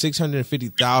paying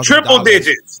 $650,000 triple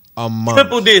digits a month.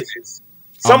 Triple digits.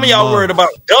 Some of y'all worried about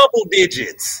double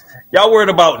digits. Y'all worried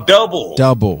about double.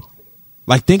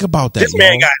 Like, think about that. This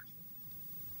man got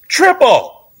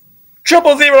triple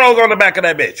zeros on the back of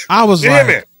that bitch. I was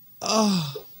like,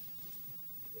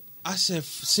 I said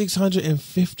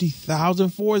 650,000,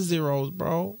 4 zeros,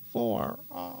 bro. 4.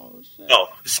 Oh shit. No,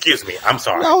 excuse me. I'm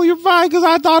sorry. No, you're fine, because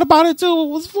I thought about it too. It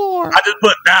was 4. I just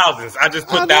put thousands.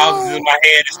 Thousands in my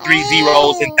head. It's 3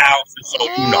 zeros and thousands, so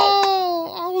you know.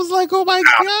 I was like, oh my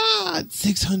God.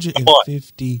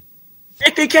 650.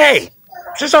 50K.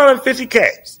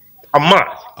 $650K a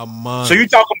month. A month. So you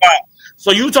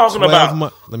talking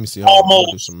about let me see.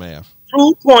 Almost do some math.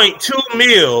 2.2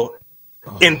 mil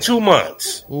in 2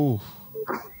 months. Ooh.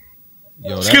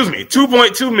 Yo, Excuse me,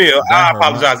 2.2 mil. I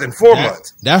apologize. In 4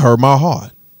 months. That hurt my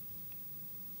heart.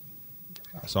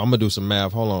 So I'm gonna do some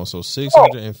math. Hold on. So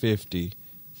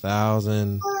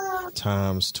 650,000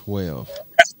 times 12.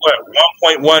 That's what,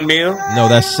 1.1 mil? No,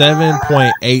 that's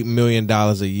 $7.8 million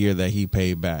a year that he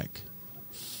paid back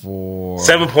for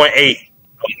 7.8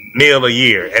 mil a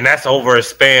year, and that's over a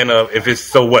span of 3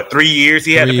 years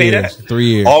he had to pay that? 3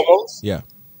 years. Almost? Yeah.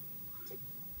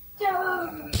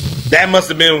 That must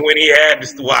have been when he had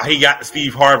this, while he got the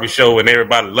Steve Harvey show and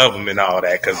everybody loved him and all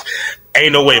that. Because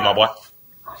ain't no way, my boy.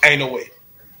 Ain't no way.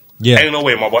 Yeah. Ain't no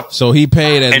way, my boy. So he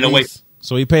paid at Ain't least.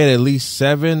 So he paid at least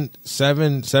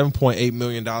 $7.8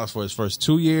 million for his first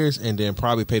 2 years, and then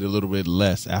probably paid a little bit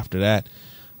less after that.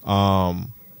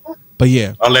 But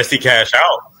yeah, unless he cashed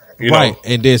out. Right,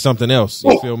 and did something else,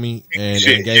 you feel me, and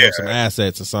gave him some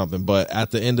assets or something. But at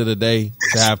the end of the day,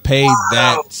 to have paid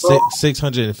that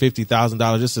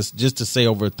 $650,000 just to say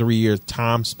over a 3 year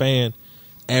time span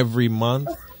every month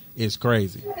is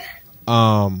crazy.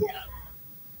 And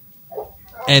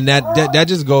that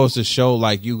just goes to show,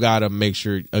 like, you got to make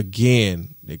sure,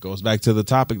 again, it goes back to the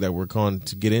topic that we're going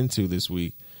to get into this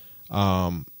week.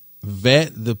 Vet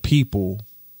the people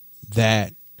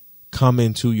that come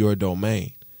into your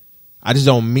domain. I just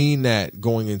don't mean that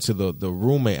going into the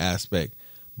roommate aspect,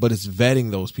 but it's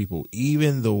vetting those people,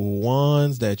 even the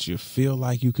ones that you feel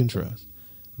like you can trust.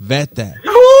 Vet that.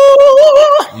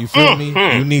 You feel me?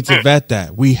 You need to vet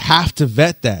that. We have to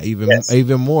vet that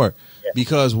even more,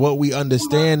 because what we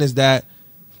understand is that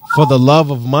for the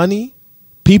love of money,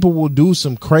 people will do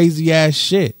some crazy ass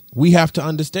shit. We have to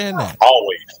understand that.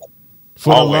 Always.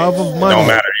 For the love of money. No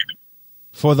matter.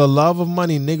 For the love of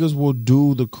money, niggas will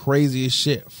do the craziest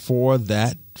shit for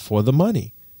the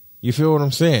money. You feel what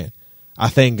I'm saying? I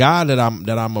thank God that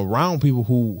I'm around people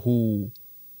who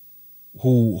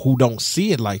don't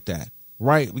see it like that,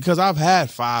 right? Because I've had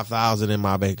 $5,000 in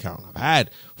my bank account. I've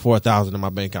had $4,000 in my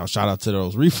bank account. Shout out to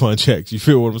those refund checks. You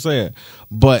feel what I'm saying?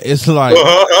 But it's like,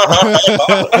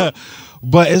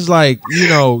 you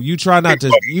know, you try not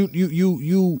to.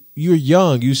 You're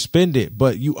young. You spend it,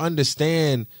 but you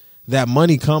understand that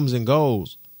money comes and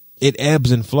goes. It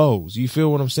ebbs and flows. You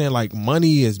feel what I'm saying? Like,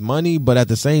 money is money, but at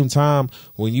the same time,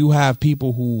 when you have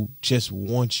people who just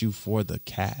want you for the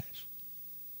cash,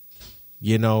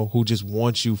 you know, who just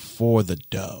want you for the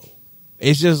dough,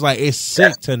 it's just like, it's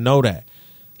sick to know that.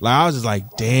 Like, I was just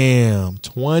like, damn,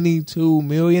 22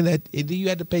 million that you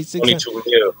had to pay 600.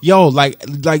 Yo, like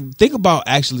think about,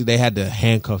 actually they had to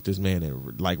handcuff this man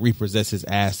and like repossess his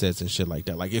assets and shit like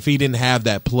that. Like, if he didn't have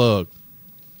that plug,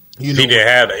 you know, he didn't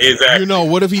have that. Exactly. You know,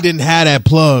 what if he didn't have that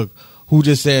plug who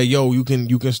just said, yo, you can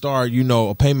start, you know,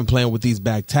 a payment plan with these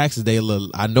back taxes.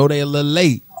 I know they a little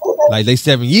late. Like, they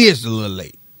 7 years a little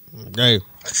late. Okay.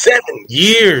 7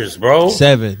 years, bro.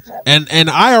 7. And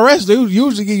IRS, they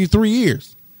usually give you 3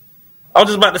 years. I was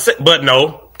just about to say, but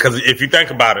no, because if you think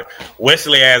about it,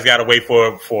 Wesley has got to wait for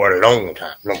a long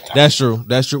time. That's true.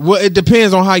 Well, it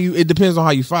depends on how you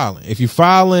filing. If you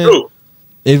filing, true.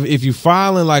 If you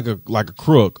filing like a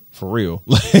crook for real,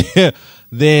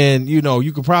 then, you know,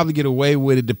 you could probably get away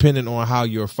with it depending on how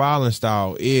your filing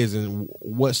style is and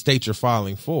what state you're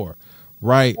filing for,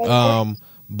 right?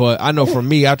 But I know for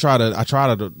me, I try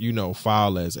to you know,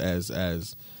 file as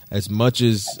much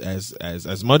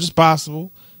as much as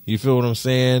possible. You feel what I'm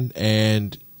saying?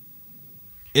 And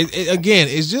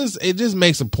it just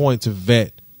makes a point to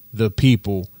vet the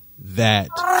people that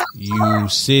you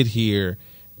sit here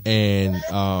and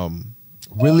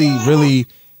really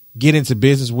get into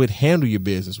business with, handle your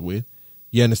business with.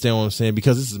 You understand what I'm saying?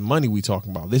 Because this is money we talking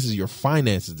about. This is your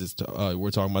finances we're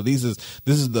talking about. This is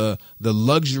the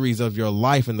luxuries of your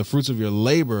life and the fruits of your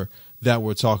labor that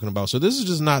we're talking about. So this is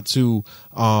just not to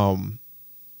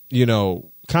you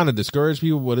know, kind of discourage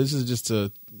people, but this is just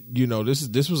to, you know,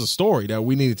 this was a story that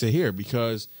we needed to hear,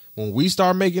 because when we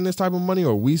start making this type of money,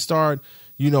 or we start,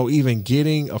 you know, even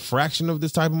getting a fraction of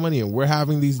this type of money, and we're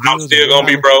having these deals, I'm still gonna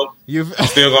be broke. I'm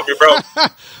still gonna be broke.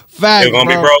 Fact, still gonna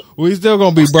be broke. We still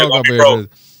gonna be broke up here.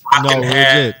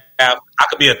 I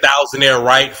could be a thousandaire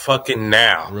right fucking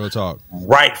now. Real talk.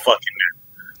 Right fucking now.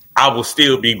 I will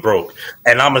still be broke.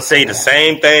 And I'm going to say the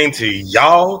same thing to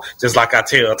y'all, just like I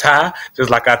tell Ty, just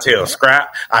like I tell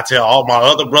Scrap. I tell all my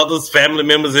other brothers, family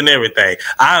members, and everything.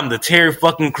 I'm the Terry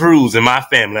fucking Crews in my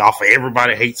family off of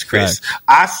Everybody Hates Chris. Fact.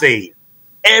 I save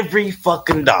every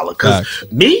fucking dollar. Because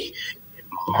me,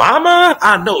 Mama,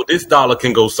 I know this dollar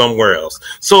can go somewhere else.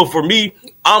 So for me,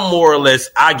 I'm more or less,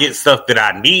 I get stuff that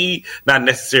I need, not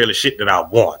necessarily shit that I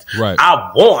want. Right.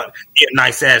 I want a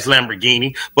nice ass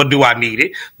Lamborghini, but do I need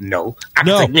it? No. I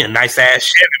can take me a nice ass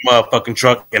Chevy motherfucking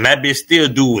truck, and that bitch still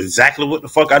do exactly what the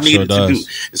fuck I need it to do.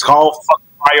 It's called fucking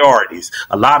priorities.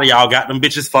 A lot of y'all got them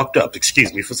bitches fucked up.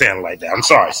 Excuse me for saying it like that. I'm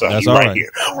sorry, son. That's you right here.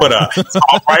 But it's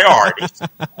all priorities.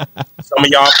 Some of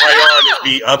y'all priorities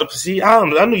be other. See,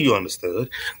 I knew you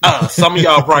understood. Some of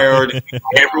y'all priorities be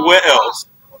everywhere else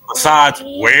besides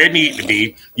where it need to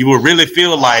be. You will really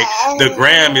feel like the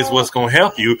gram is what's going to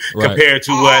help you compared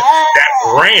to what that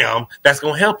gram that's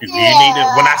going to help you. You need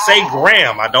to, when I say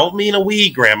gram, I don't mean a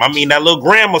weed gram. I mean that little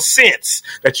gram of sense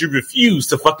that you refuse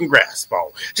to fucking grasp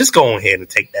on. Just go ahead and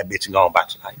take that bitch and go on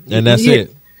about your life. And that's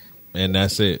it. And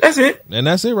that's it. That's it. And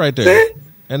that's it right there.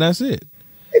 And that's it.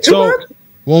 So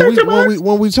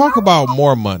when we talk about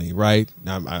more money, right?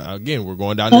 Now, again, we're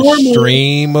going down the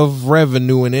stream of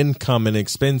revenue and income and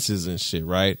expenses and shit,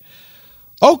 right?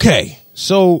 Okay,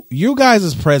 so you guys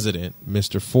as president,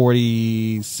 Mr.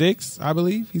 46, I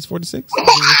believe he's 46.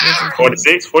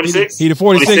 46. He the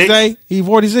 46A. He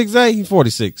 46A. He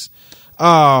 46.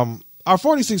 Our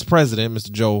 46th president,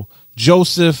 Mr.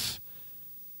 Joseph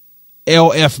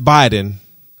L.F. Biden.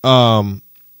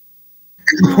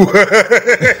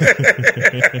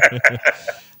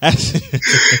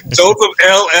 Joseph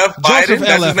L.F. Biden. Joseph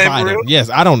L.F. Biden. Yes,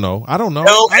 I don't know. I don't know.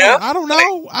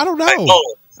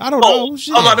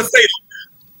 Shit. I'm about to say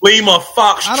Lima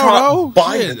Fox. I don't know.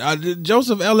 Biden.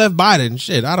 Joseph L.F. Biden.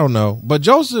 Shit, I don't know. But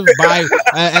Joseph Biden,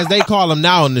 as they call him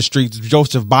now in the streets,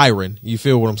 Joseph Byron. You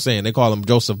feel what I'm saying? They call him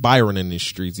Joseph Byron in the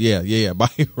streets. Yeah,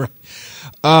 Byron.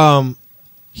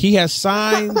 He has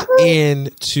signed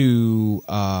into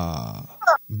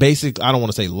basic, I don't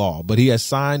want to say law, but he has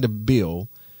signed a bill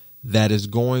that is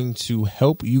going to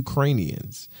help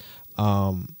Ukrainians.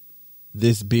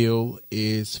 This bill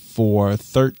is for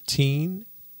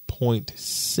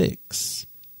 $13.6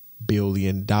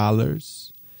 billion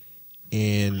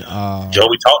in Joe,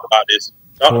 we talked about this.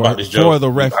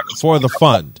 For the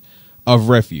fund of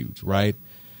refuge, right?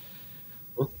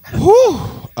 Whew.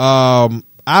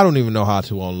 I don't even know how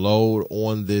to unload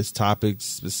on this topic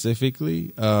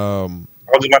specifically. I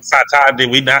was about to say, Todd,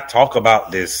 did we not talk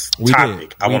about this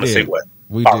topic? I want to say what?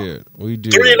 We did.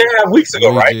 3.5 weeks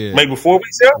ago, right? Maybe 4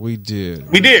 weeks ago? We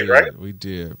did, right? We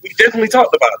did. We definitely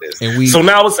talked about this. So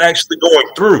now it's actually going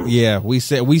through. Yeah, we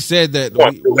said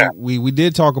that we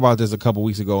did talk about this a couple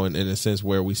weeks ago in a sense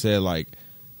where we said, like,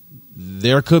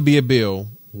 there could be a bill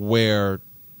where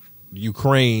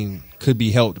Ukraine could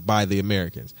be helped by the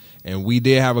Americans. And we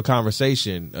did have a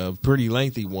conversation, a pretty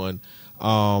lengthy one,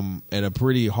 and a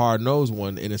pretty hard-nosed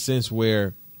one in a sense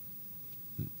where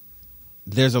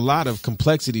there's a lot of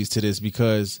complexities to this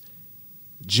because,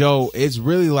 Joe, it's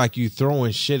really like you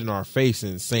throwing shit in our face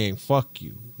and saying, fuck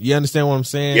you. You understand what I'm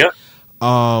saying? Yeah.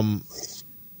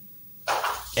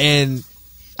 And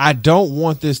I don't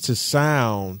want this to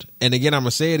sound, and again, I'm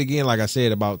going to say it again like I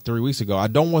said about 3 weeks ago, I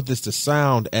don't want this to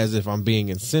sound as if I'm being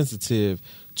insensitive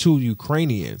to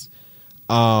Ukrainians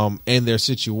and their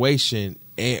situation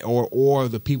or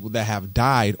the people that have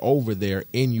died over there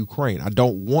in Ukraine. I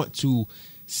don't want to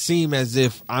seem as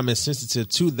if I'm insensitive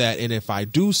to that, and if I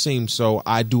do seem so,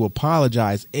 I do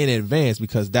apologize in advance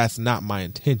because that's not my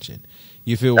intention.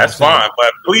 You feel that's fine,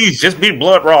 but please just be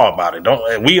blood raw about it.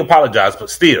 Don't we apologize, but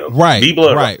still, be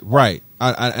blood raw. Right. I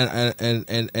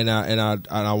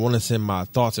want to send my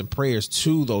thoughts and prayers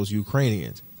to those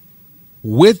Ukrainians.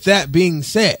 With that being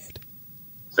said,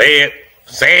 say it,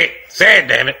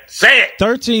 damn it, say it.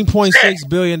 $13.6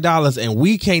 billion, and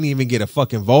we can't even get a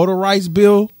fucking voter rights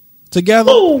bill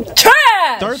together. Ooh, trash.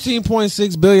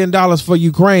 $13.6 billion for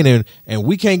Ukraine, and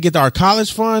we can't get our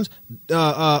college funds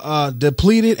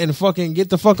depleted and fucking get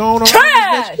the fuck on.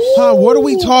 Trash. What are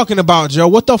we talking about, Joe?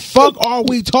 What the fuck are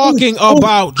we talking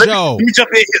about, Joe? Let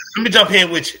me jump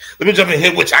in with you.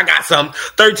 I got some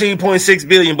 $13.6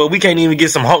 billion, but we can't even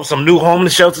get some new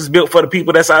homeless shelters built for the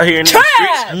people that's out here in the streets.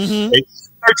 Mm-hmm.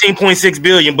 13.6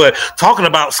 billion, but talking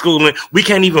about schooling, we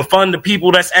can't even fund the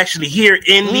people that's actually here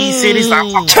in these cities.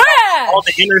 I'm talking about all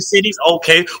the inner cities.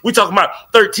 Okay, we talking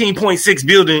about 13.6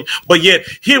 billion, but yet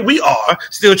here we are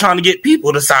still trying to get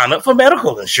people to sign up for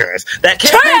medical insurance that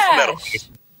can't pay for medical insurance.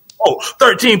 Oh,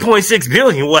 13.6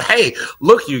 billion. Well, hey,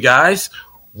 look, you guys,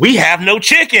 we have no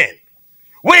chicken.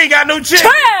 We ain't got no chicken.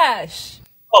 Trash.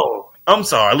 Oh, I'm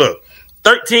sorry. Look,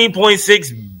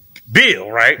 13.6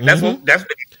 bill, right? Mm-hmm. That's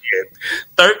what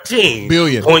 13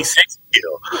 billion. 0.6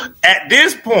 bill. At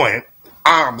this point,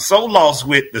 I'm so lost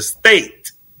with the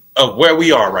state of where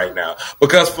we are right now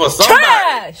because for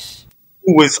somebody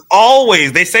who is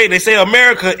always they say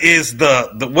America is the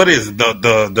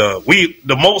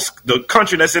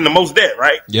country that's in the most debt,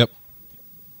 right? Yep.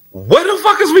 Where the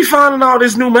fuck is we finding all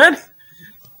this new money?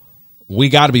 We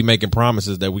got to be making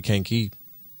promises that we can't keep.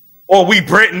 Or we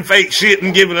printing fake shit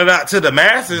and giving it out to the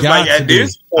masses Got like at be.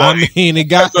 this point. I mean, it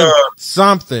got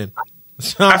something.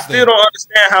 I still don't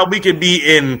understand how we could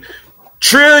be in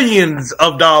trillions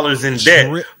of dollars in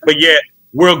debt, but yet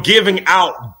we're giving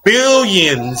out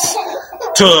billions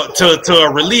to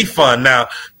a relief fund. Now,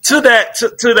 to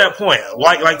that point,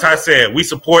 like Ty said, we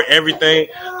support everything.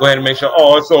 Go ahead and make sure.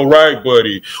 Oh, it's all right,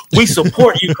 buddy. We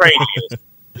support Ukrainians.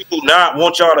 We do not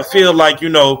want y'all to feel like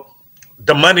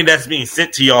the money that's being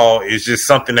sent to y'all is just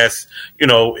something that's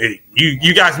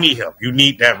you guys need help. You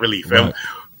need that relief. Right.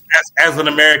 As an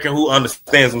American who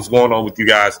understands what's going on with you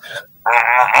guys,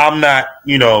 I'm not,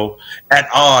 at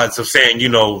odds of saying,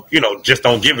 just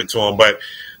don't give it to them. But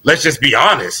let's just be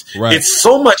honest. Right. It's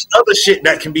so much other shit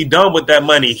that can be done with that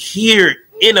money here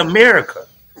in America.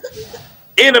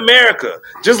 In America,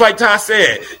 just like Ty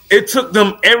said, it took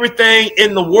them everything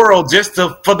in the world just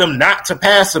for them not to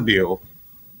pass a bill.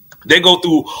 They go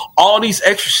through all these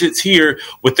extra shits here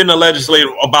within the legislature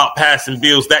about passing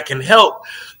bills that can help,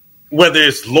 whether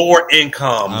it's lower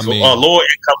incomes or lower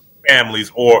income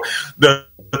families or the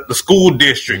school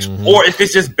districts, or if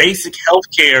it's just basic health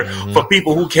care for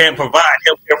people who can't provide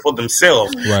health care for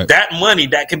themselves. Right. That money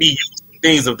that can be used for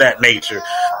things of that nature.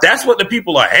 That's what the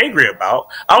people are angry about.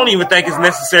 I don't even think it's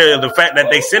necessarily the fact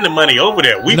that they send the money over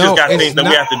there. We just got things that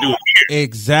we have to do here.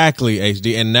 Exactly,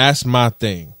 HD. And that's my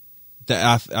thing.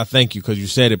 I thank you because you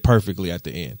said it perfectly at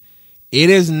the end. It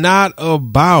is not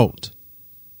about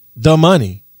the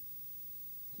money.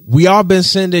 We all been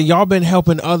sending, y'all been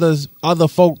helping other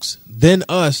folks than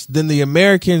us, than the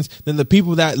Americans, than the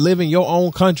people that live in your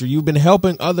own country. You've been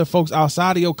helping other folks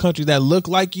outside of your country that look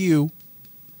like you.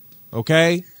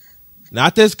 Okay?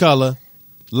 Not this color.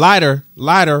 Lighter,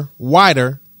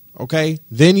 whiter, okay,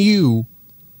 than you.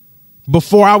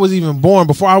 Before I was even born,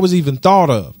 before I was even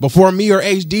thought of, before me or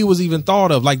HD was even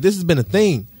thought of. Like, this has been a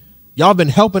thing. Y'all been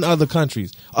helping other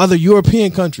countries, other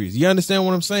European countries. You understand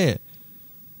what I'm saying?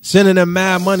 Sending them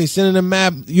mad money, sending them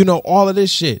mad, all of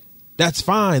this shit. That's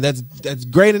fine. That's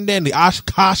great and dandy.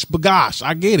 Oshkosh bagosh.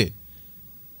 I get it.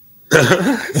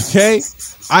 Okay?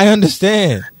 I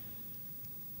understand.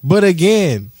 But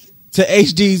again, to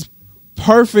HD's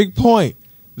perfect point,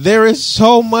 there is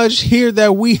so much here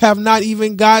that we have not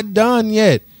even got done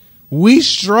yet. We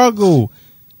struggle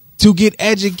to get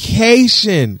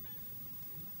education,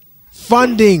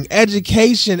 funding,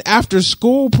 education, after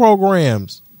school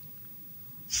programs,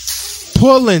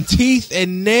 pulling teeth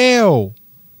and nail.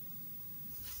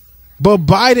 But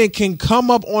Biden can come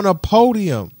up on a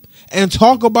podium and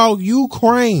talk about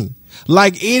Ukraine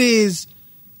like it is,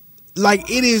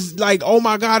 oh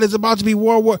my God, it's about to be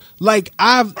World War.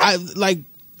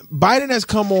 Biden has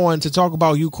come on to talk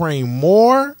about Ukraine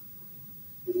more,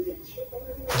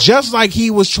 just like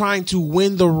he was trying to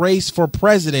win the race for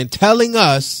president, telling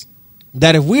us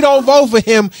that if we don't vote for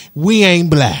him, we ain't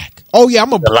black. Oh yeah,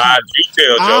 I'm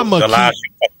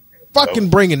fucking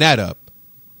bringing that up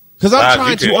because I'm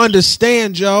trying to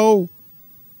understand, Joe.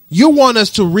 You want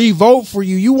us to re-vote for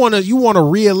you. You want a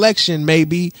re-election,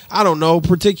 maybe. I don't know,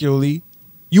 particularly.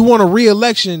 You want a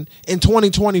re-election in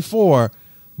 2024.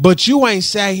 But you ain't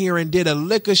sat here and did a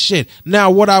lick of shit.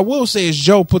 Now, what I will say is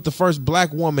Joe put the first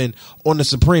black woman on the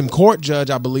Supreme Court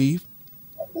judge, I believe.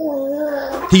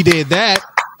 He did that.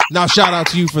 Now, shout out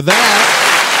to you for that.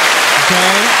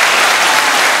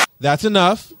 Okay. That's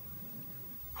enough.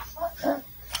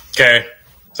 Okay.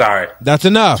 Sorry. That's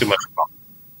enough.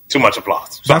 Too much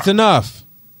applause. Sorry. That's enough.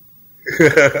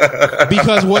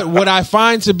 Because what I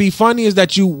find to be funny is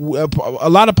that a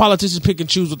lot of politicians pick and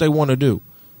choose what they want to do.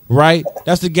 Right?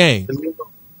 That's the game.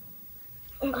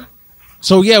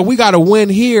 So yeah, we got to win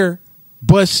here,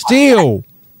 but still,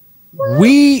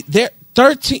 it's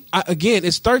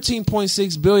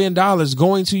 $13.6 billion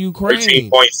going to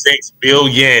Ukraine. 13.6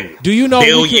 billion. Do you know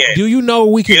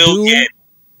what we could do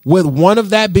with one of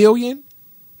that billion?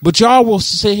 But y'all will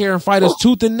sit here and fight us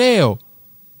tooth and nail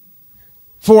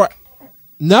for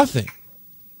nothing.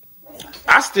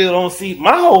 I still don't see.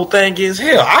 My whole thing is,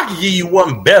 hell, I can give you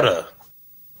one better.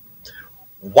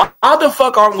 Why the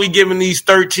fuck aren't we giving these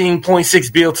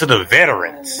 13.6 billion to the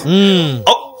veterans?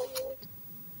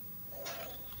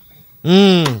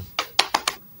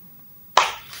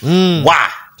 Why?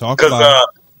 Because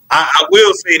I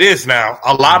will say this now.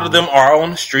 A lot of them are on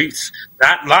the streets.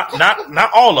 Not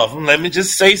all of them. Let me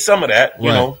just say some of that.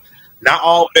 Right. Not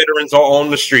all veterans are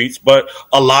on the streets, but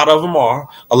a lot of them are.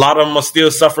 A lot of them are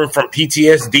still suffering from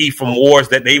PTSD from wars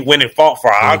that they went and fought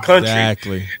for our country. And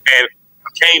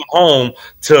came home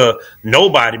to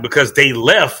nobody because they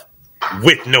left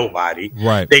with nobody.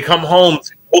 Right. They come home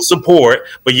to no support,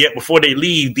 but yet before they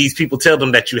leave, these people tell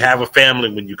them that you have a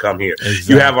family when you come here.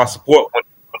 Exactly. You have our support when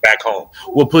you come back home.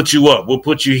 We'll put you up. We'll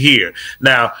put you here.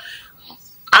 Now,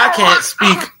 I can't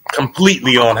speak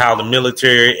completely on how the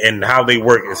military and how they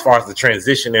work as far as the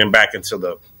transitioning back into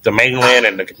the mainland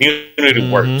and the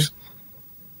community works.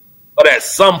 But at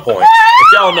some point,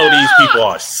 if y'all know these people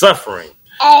are suffering,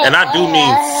 and I do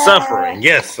mean suffering,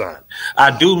 yes, son,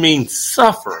 I do mean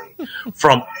suffering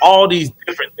from all these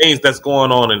different things that's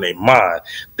going on in their mind.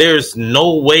 There's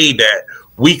no way that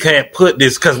we can't put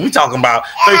this, because we talking about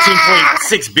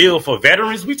 $13.6 billion for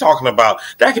veterans. We talking about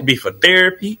that could be for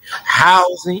therapy,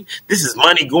 housing. This is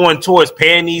money going towards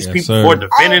paying these people for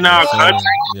defending our country.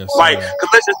 Like, because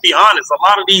let's just be honest, a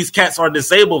lot of these cats are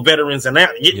disabled veterans and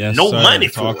they're getting no money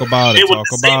for it. They were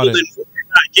disabled and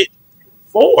not getting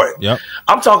for it. Yep.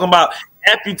 I'm talking about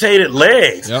amputated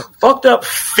legs, fucked up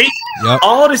feet,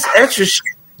 all this extra shit.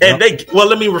 And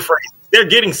let me rephrase. They're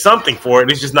getting something for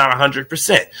it. It's just not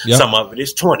 100%. Some of it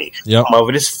is 20. Some of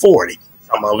it is 40.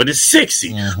 Some of it is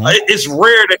 60. It's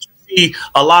rare that you see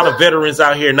a lot of veterans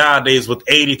out here nowadays with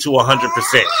 80 to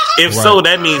 100%. If so,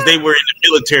 that means they were in the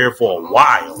military for a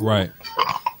while. Right.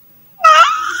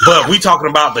 But we talking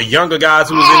about the younger guys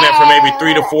who was in there for maybe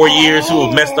 3 to 4 years who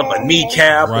have messed up a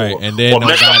kneecap. Right. And then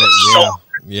messed up a shoulder.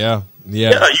 Yeah, you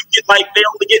get like they're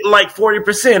only getting like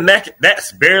 40%.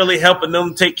 That's barely helping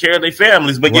them take care of their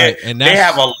families, but yet they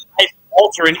have a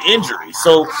life-altering injury.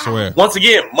 So once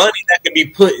again, money that can be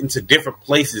put into different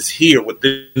places here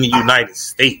within the United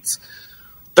States.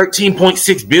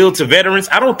 $13.6 billion to veterans.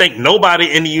 I don't think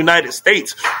nobody in the United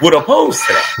States would oppose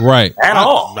to that. Right. At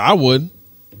all. I would.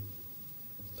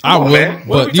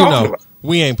 But you know,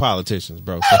 we ain't politicians,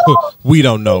 bro. So we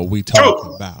don't know what we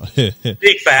talking about.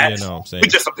 Big facts. You know what I'm saying? We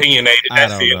just opinionated.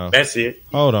 That's it.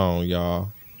 Hold on, y'all.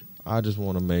 I just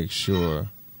want to make sure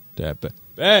that.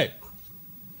 Hey.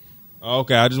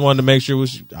 Okay, I just wanted to make sure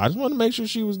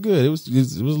she was good. It was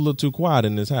a little too quiet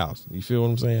in this house. You feel what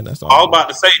I'm saying? That's all. I was about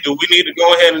to say, do we need to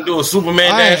go ahead and do a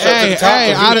Superman dance up to the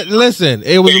top? Listen,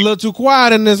 it was a little too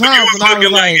quiet in this house, and I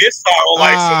was like, it sounded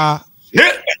like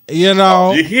you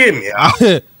know, you hear me?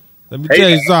 Let me tell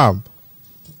you something.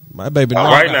 My baby,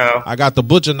 now I got the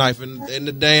butcher knife in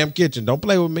the damn kitchen. Don't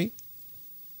play with me.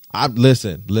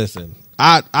 Listen.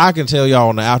 I can tell y'all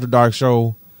on the After Dark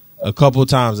show a couple of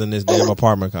times in this damn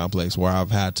apartment complex where I've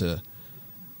had to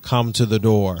come to the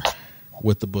door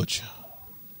with the butcher.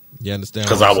 You understand?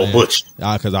 Because I will butcher.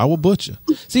 Because I will butcher.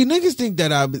 See, niggas think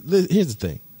that here's the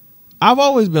thing. I've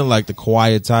always been like the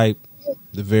quiet type,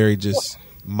 the very just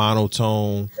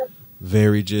monotone,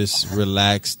 very just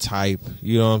relaxed type.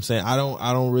 You know what I'm saying? I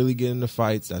don't really get into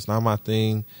fights. That's not my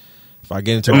thing. If I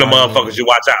get into the motherfuckers you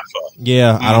watch out for.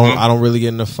 Yeah, I don't really get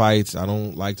into fights. I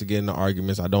don't like to get into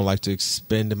arguments. I don't like to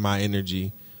expend my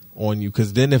energy on you,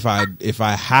 because then if I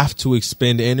have to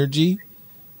expend energy,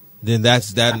 then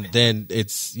then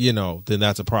it's, you know, then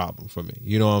that's a problem for me.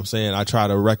 You know what I'm saying? I try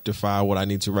to rectify what I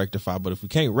need to rectify, but if we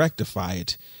can't rectify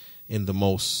it in the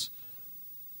most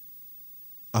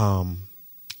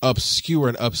obscure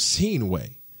and obscene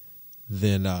way,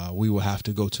 then we will have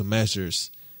to go to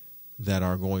measures that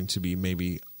are going to be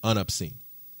maybe unobscene.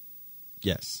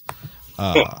 Yes.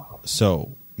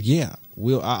 So yeah,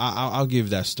 I'll give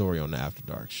that story on the After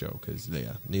Dark show, because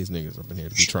these niggas up in here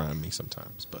to be trying me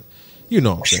sometimes, but you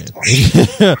know what I'm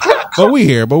saying. But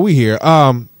we here.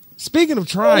 Speaking of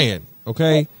trying,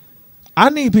 okay, I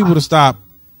need people to stop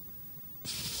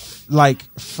like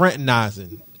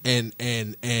fraternizing and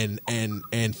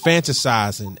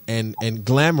fantasizing and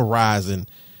glamorizing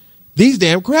these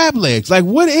damn crab legs. Like,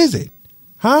 what is it?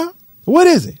 Huh? What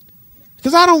is it?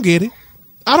 Because I don't get it.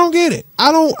 I don't get it.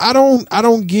 I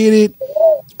don't get it.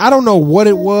 I don't know what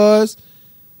it was,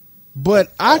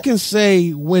 but I can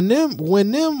say I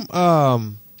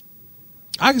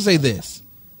can say this.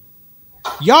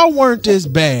 Y'all weren't this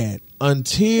bad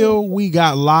until we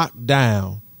got locked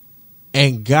down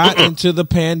and got into the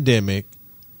pandemic.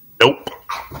 Nope.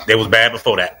 They was bad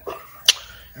before that.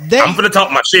 I'm finna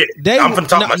talk my shit. I'm finna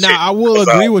talk my shit. Now, I will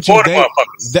agree with you. Florida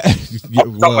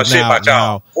motherfuckers.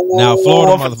 Now,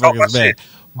 Florida motherfuckers bad.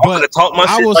 But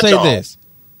I will say this.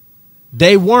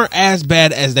 They weren't as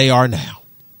bad as they are now.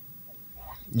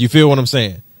 You feel what I'm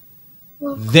saying?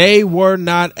 They were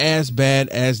not as bad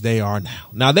as they are now.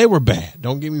 Now, they were bad.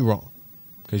 Don't get me wrong.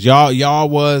 Because y'all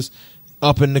was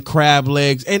up in the crab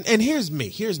legs. And here's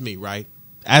me, right?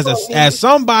 As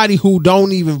somebody who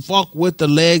don't even fuck with the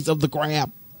legs of the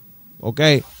crab,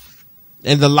 okay,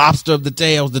 and the lobster of the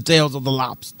tails of the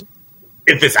lobster.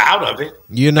 If it's out of it,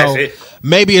 you know, that's it.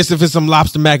 Maybe it's if it's some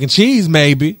lobster mac and cheese,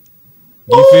 maybe.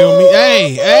 You feel me?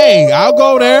 Hey, I'll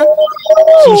go there.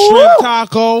 Some shrimp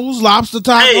tacos, lobster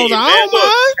tacos. Hey, I man, don't look,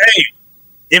 mind. hey,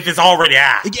 if it's already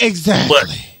out, Exactly. But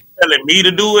telling me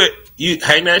to do it, you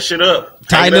hang that shit up,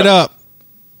 Tighten it up.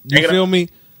 You Hang it feel up. me?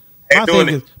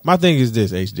 Ain't My thing is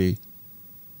this, HD.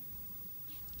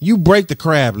 You break the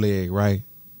crab leg, right?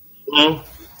 Mm-hmm.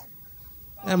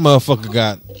 That motherfucker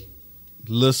got a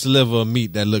little sliver of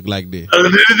meat that look like this.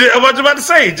 What you about to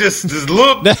say? Just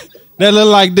look. That look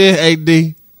like this,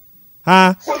 AD.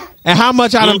 Huh? And how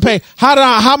much I done pay?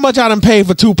 How much I done pay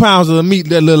for 2 pounds of the meat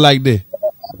that look like this?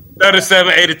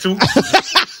 $37.82.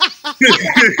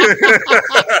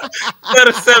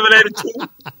 $37.82.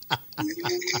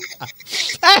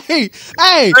 Hey,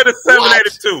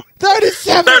 $37.82.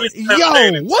 37.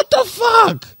 Yo, what the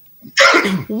fuck?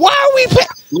 Why are we paying?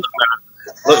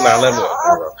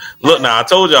 Look now. I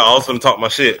told y'all I was gonna talk my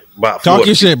shit about Talk 40.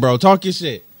 your shit, bro. Talk your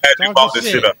shit. As you bought this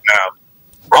shit up now.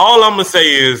 All I'm gonna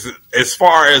say is, as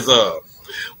far as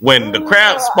when the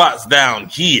crab spots down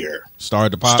here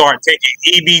Start taking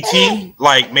EBT,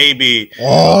 like maybe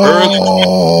early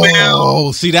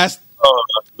 2012, see, that's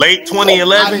late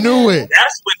 2011. I knew it.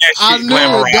 That's when that I shit knew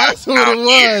glamorized. it. That's what it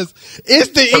was. It's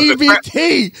the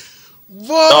EBT.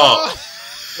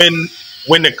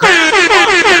 When the crab spots down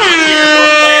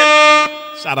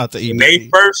here, Shout out to EBT. when they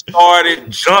first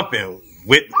started jumping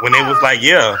when they was like,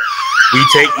 yeah, we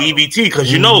take EBT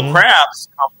because you know crabs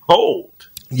come cold.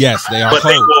 Yes, they are But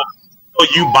cold. they will, so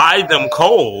you buy them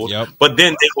cold, Yep. but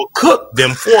then they will cook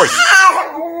them for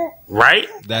you, right?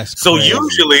 That's so crazy.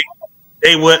 usually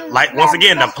they would, like, once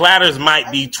again, the platters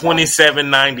might be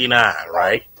 $27.99,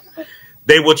 right?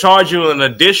 They will charge you an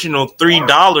additional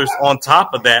 $3 on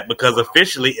top of that because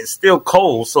officially it's still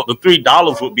cold. So the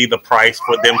 $3 would be the price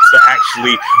for them to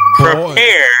actually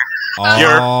prepare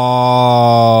your.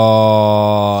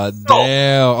 Oh,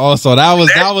 damn! Oh, so that was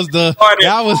okay.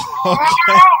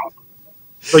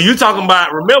 So you talking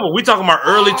about? Remember, we talking about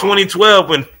early 2012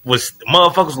 when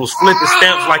motherfuckers was flipping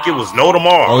stamps like it was no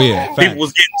tomorrow. Oh yeah, people facts.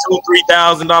 was getting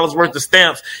 $2,000-$3,000 worth of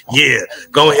stamps. Yeah,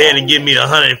 go ahead and give me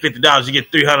 $150. You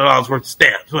get $300 worth of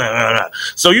stamps.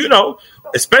 So you know,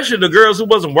 especially the girls who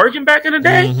wasn't working back in the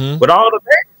day with all the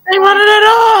they wanted it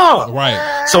all.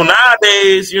 Right. So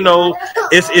nowadays, you know,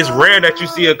 it's rare that you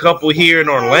see a couple here in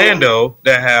Orlando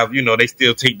that have, you know, they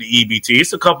still take the EBT.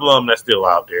 It's a couple of them that's still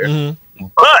out there,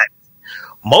 but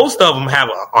most of them have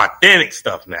authentic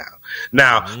stuff now.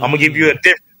 Now, I'm going to give you a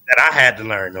difference that I had to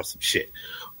learn on some shit.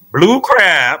 Blue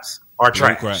crabs are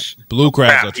trash. Blue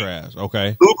crabs are trash.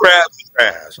 Okay. Blue crabs are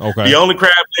trash. Okay. The only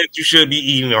crab legs you should be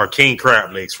eating are king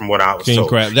crab legs, from what I was told. King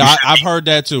crab. I've heard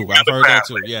that too.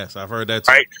 Yes, I've heard that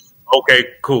too. Right? Okay,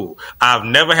 cool. I've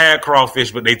never had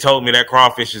crawfish, but they told me that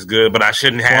crawfish is good, but I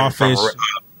shouldn't have Crawfish, it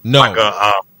from like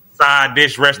a side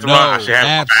dish restaurant. I should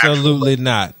have absolutely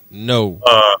not. No.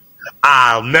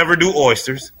 I'll never do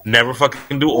oysters. Never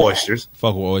fucking do oysters.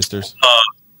 Fuck with oysters.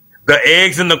 The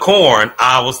eggs and the corn,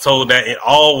 I was told that it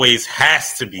always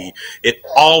has to be with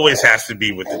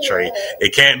the tray.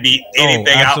 It can't be anything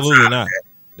absolutely outside not. of that.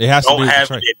 It has to be with the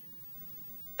tray.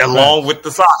 Along with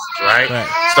the sausage, right?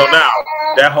 So now,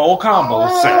 that whole combo,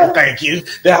 sir, thank you,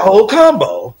 that whole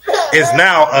combo is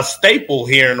now a staple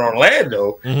here in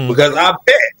Orlando because I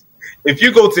bet if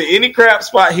you go to any crab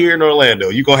spot here in Orlando,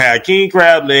 you're going to have king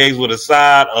crab legs with a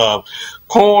side of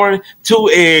corn,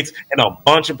 2 eggs, and a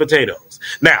bunch of potatoes.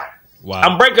 Now,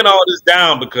 I'm breaking all this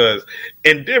down because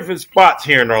in different spots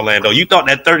here in Orlando, you thought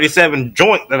that 37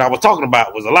 joint that I was talking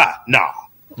about was a lot.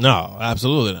 No,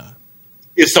 absolutely not.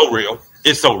 It's so real.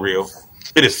 It's so real.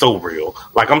 It is so real.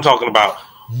 Like I'm talking about,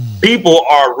 people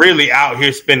are really out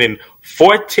here spending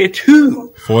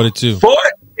 $42.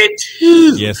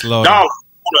 Yes, Lord. Dollars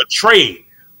on a tray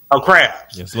of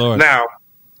crabs. Yes, Lord. Now,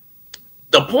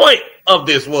 the point of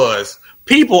this was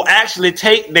people actually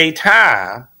take their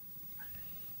time,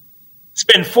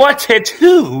 spend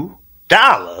 $42.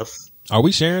 Are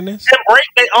we sharing this? And break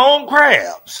their own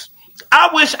crabs. I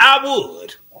wish I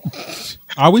would.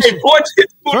 Are we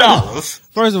 $42?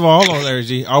 First of all, hold on, Larry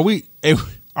G. Are we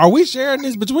sharing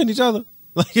this between each other?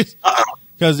 Like,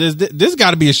 because this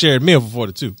got to be a shared meal for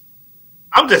 42.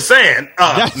 I'm just saying.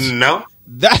 No.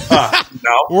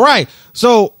 No. Right.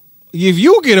 So if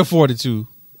you get a 42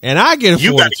 and I get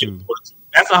a 42,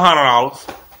 that's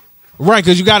 $100. Right,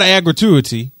 because you got to add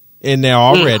gratuity in there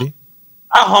already.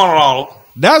 $100.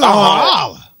 That's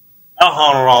 $100.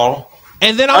 $100.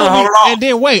 And then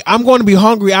I'm going to be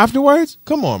hungry afterwards?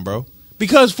 Come on, bro.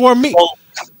 Because for me, Oh.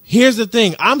 here's the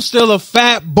thing. I'm still a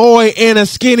fat boy in a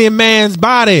skinny man's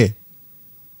body.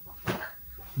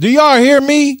 Do y'all hear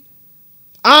me?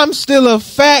 I'm still a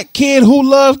fat kid who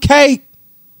love cake.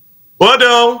 But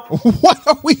What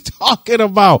are we talking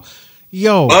about?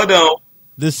 Yo, no.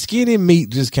 the skinny meat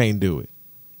just can't do it.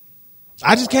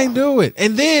 I just can't do it.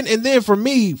 And then for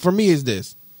me is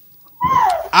this.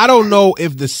 I don't know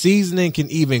if the seasoning can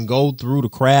even go through the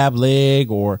crab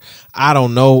leg, or I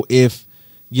don't know if,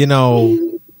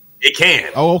 It can.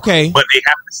 Oh, okay. But they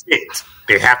have to sit.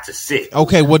 They have to sit.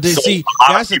 Okay, well, then So see, a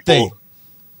lot that's of the thing. people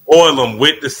Oil them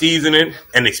with the seasoning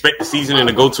and expect the seasoning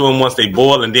to go to them once they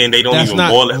boil, and then they don't That's even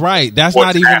not boil it. right. That's Or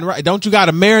not tap. even right. Don't you got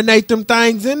to marinate them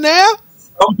things in there?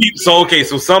 So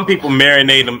some people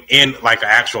marinate them in like an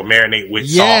actual marinade with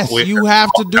Yes, salt. With you have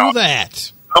to do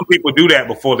that. Some people do that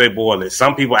before they boil it.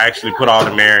 Some people actually put all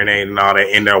the marinade and all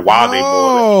that in there while they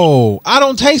boil it. Oh, I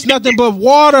don't taste nothing but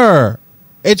water.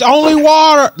 It's only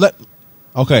water.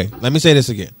 Okay, let me say this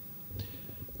again.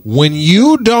 When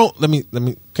you don't, let me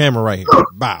camera right here.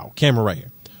 Bow, camera right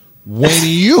here. When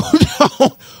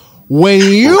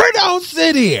you don't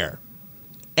sit here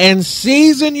and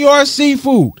season your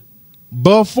seafood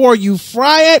before you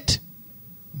fry it,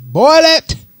 boil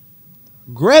it,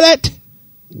 grill it,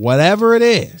 whatever it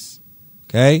is,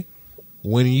 okay?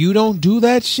 When you don't do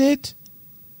that shit,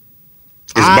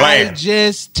 It's bland. I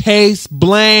just taste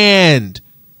bland.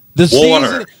 The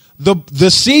Water. the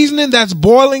seasoning that's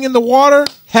boiling in the water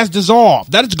has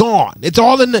dissolved. That is gone. It's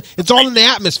all in the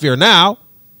atmosphere now.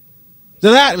 It's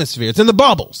in the atmosphere. It's in the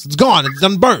bubbles. It's gone. It's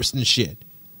done burst and shit.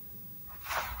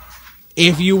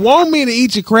 If you want me to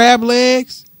eat your crab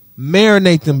legs,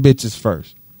 marinate them bitches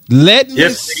first. Let me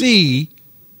see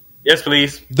Yes,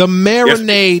 please. the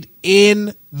marinade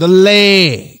in the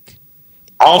leg.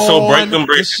 Also, On break them the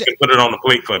bricks and put it on the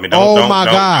plate for me. Oh my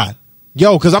God.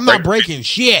 Yo, because I'm not Break- breaking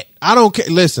shit. I don't care.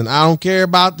 Listen, I don't care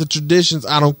about the traditions.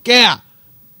 I don't care.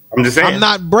 I'm just saying. I'm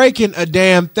not breaking a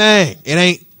damn thing. It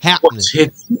ain't happening.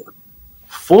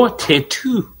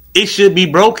 42. It should be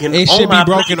broken. It on should be my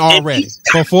broken plate. already.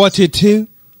 For 42,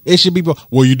 it should be broken.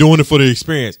 Well, you're doing it for the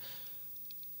experience.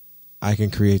 I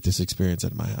can create this experience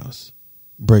at my house.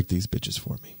 Break these bitches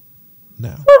for me.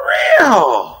 Now. For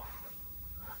real.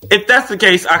 If that's the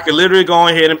case, I could literally go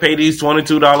ahead and pay these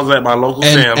 $22 at my local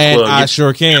Sam's And Club. I Get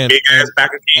sure can. big ass pack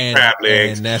of king And- crab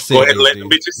legs. and that's go it, ahead and let HD. them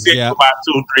bitches sit Yep. for about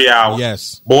 2-3 hours.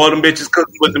 Yes. Boil them bitches, cook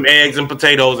them with them eggs and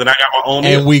potatoes, and I got my own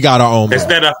And meal. we got our own meal.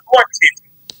 Instead of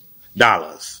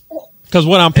 $14. Because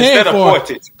what I'm paying Instead of for,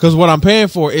 40. because what I'm paying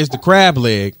for is the crab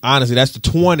leg. Honestly, that's the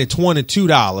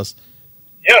 $22.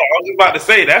 Yeah, I was just about to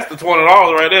say that's the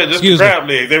 $20 right there, just Excuse the me. crab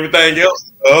legs. Everything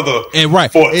else, the other And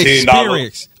right, $14.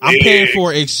 experience. I'm paying Yeah.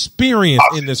 for experience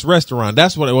in this restaurant.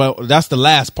 That's what. Well, that's the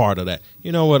last part of that.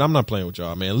 You know what? I'm not playing with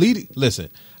y'all, man. Listen,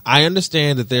 I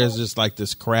understand that there's just like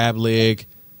this crab leg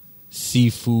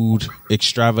seafood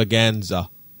extravaganza.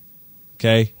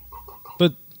 Okay,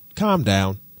 but calm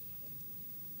down,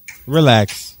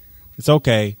 relax. It's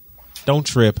okay. Don't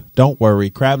trip. Don't worry.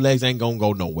 Crab legs ain't gonna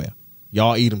go nowhere.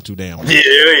 Y'all eat them too damn. Yeah,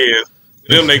 it is.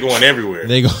 Them they going everywhere.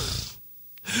 They go.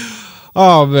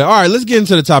 Oh man! All right, let's get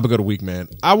into the topic of the week, man.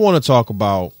 I want to talk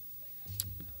about.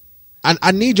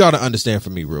 I need y'all to understand for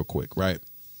me real quick, right?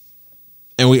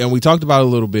 And we talked about it a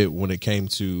little bit when it came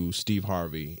to Steve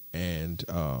Harvey and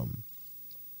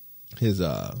his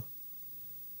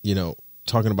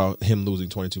talking about him losing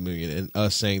 $22 million and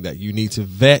us saying that you need to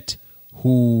vet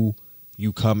who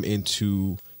you come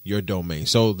into your domain.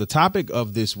 So the topic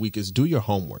of this week is do your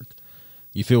homework.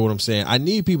 You feel what I'm saying? I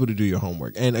need people to do your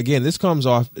homework. And again, this comes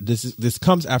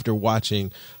after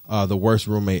watching The Worst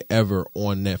Roommate Ever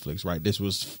on Netflix, right? This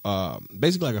was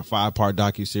basically like a 5-part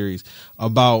docuseries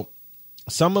about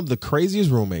some of the craziest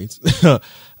roommates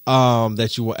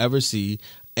that you will ever see.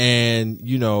 And,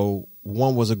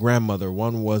 one was a grandmother,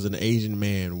 one was an Asian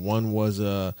man, one was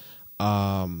a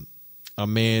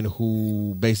man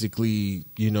who basically,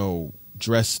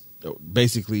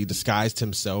 disguised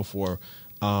himself or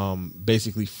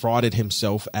basically frauded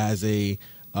himself as a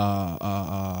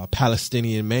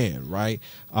Palestinian man, right?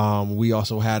 We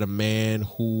also had a man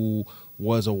who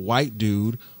was a white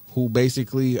dude who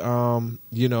basically,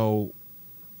 who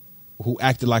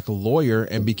acted like a lawyer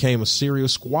and became a serial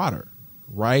squatter,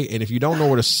 right? And if you don't know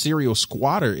what a serial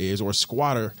squatter is or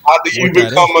squatter, How do you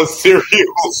become a serial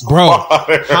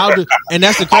squatter? Bro, and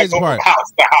that's the crazy part.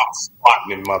 House to house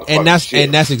squatting, motherfucker.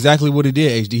 And that's exactly what he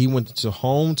did, HD. He went to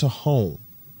home,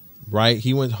 right?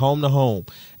 He went home to home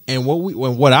And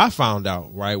what I found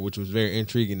out, right, which was very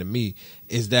intriguing to me,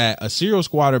 is that a serial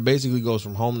squatter basically goes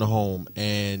from home to home,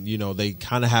 and they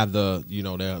kind of have the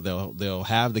they'll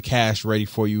have the cash ready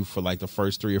for you for like the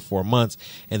first 3 or 4 months,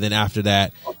 and then after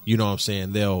that,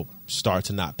 they'll start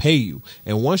to not pay you.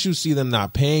 And once you see them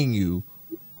not paying you,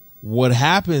 what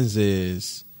happens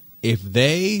is if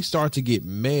they start to get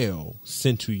mail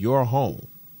sent to your home,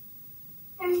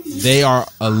 they are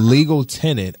a legal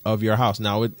tenant of your house.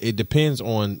 Now, it depends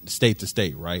on state to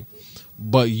state, right?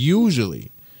 But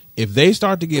usually, if they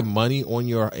start to get money on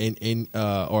your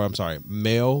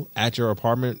mail at your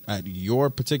apartment, at your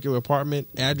particular apartment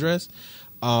address,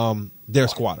 they're a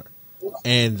squatter,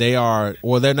 and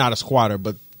they're not a squatter,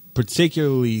 but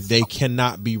particularly they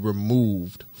cannot be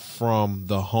removed from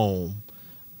the home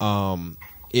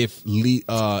if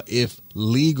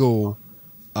legal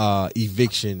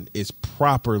eviction is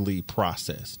properly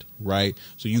processed, right?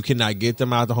 So you cannot get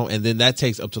them out of the home, and then that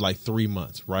takes up to like 3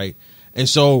 months, right? And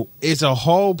so it's a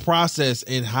whole process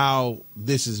in how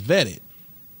this is vetted,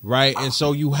 right? And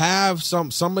so you have some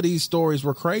of these stories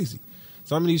were crazy.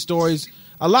 Some of these stories,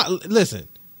 a lot of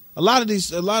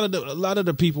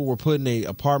the people were putting their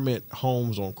apartment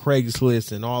homes on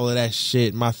Craigslist and all of that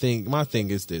shit. My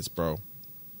thing is this, bro.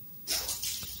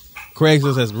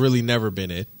 Craigslist has really never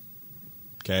been it.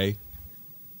 Okay.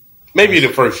 Maybe the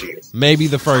first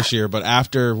year. But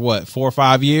after 4 or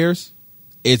 5 years,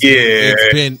 it's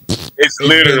been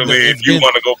literally if you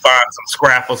want to go find some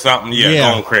scrap or something, go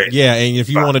on Craigslist. Yeah, and if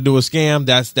you want to do a scam,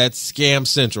 that's Scam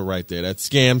Central right there. That's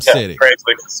Scam City.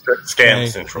 Craigslist Scam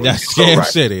Central. That's Scam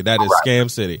City. That is Scam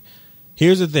City.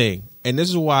 Here's the thing, and this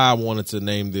is why I wanted to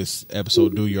name this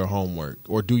episode "Do Your Homework"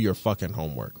 or "Do Your Fucking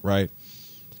Homework," right?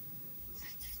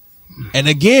 And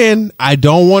again, I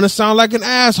don't want to sound like an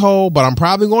asshole, but I'm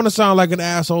probably going to sound like an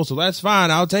asshole, so that's fine.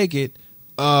 I'll take it.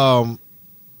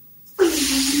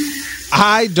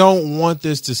 I don't want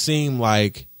this to seem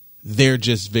like they're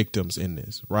just victims in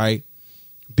this, right?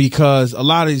 Because a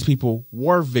lot of these people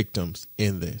were victims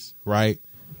in this, right?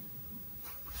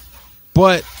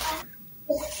 But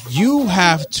you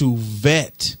have to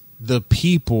vet the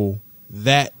people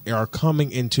that are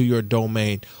coming into your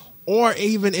domain, or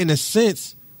even in a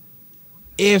sense,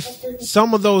 if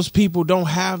some of those people don't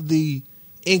have the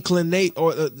inclinate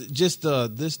or just the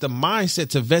mindset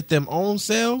to vet them own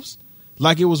selves.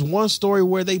 Like it was one story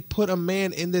where they put a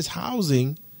man in this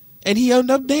housing and he ended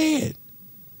up dead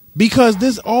because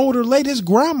this older lady, this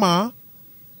grandma,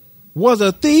 was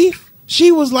a thief.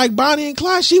 She was like Bonnie and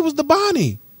Clyde. She was the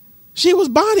Bonnie. She was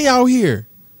Bonnie out here.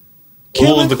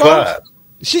 Who was the Clyde?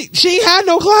 She had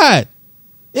no Clyde.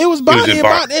 It was Bonnie.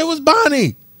 It was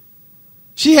Bonnie.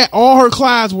 She had all her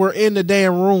Clydes were in the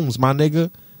damn rooms, my nigga.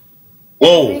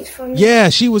 Whoa. Yeah,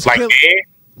 she was like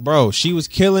bro, she was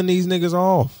killing these niggas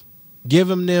off.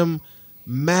 Giving them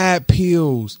mad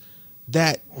pills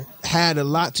that had a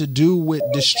lot to do with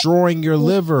destroying your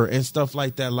liver and stuff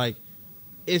like that. Like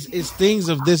it's things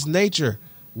of this nature.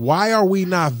 Why are we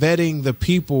not vetting the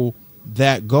people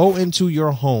that go into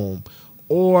your home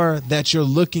or that you're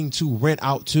looking to rent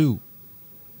out to?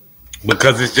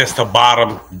 Because it's just a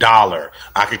bottom dollar.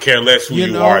 I could care less who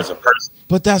you are as a person.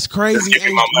 But that's crazy.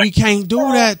 We can't do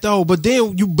that though. But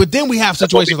then we have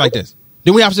situations like this.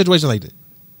 Then we have situations like this.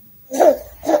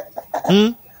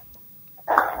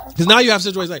 Because now you have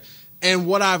situations like, and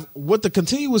what the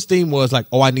continuous theme was like,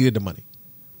 oh, I needed the money.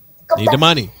 Need the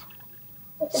money.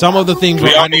 Some of the things were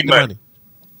I need the money.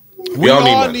 We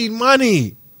all need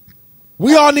money.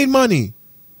 We all need money.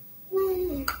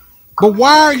 But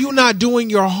why are you not doing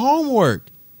your homework?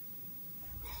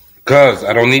 Because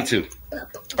I don't need to.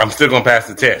 I'm still going to pass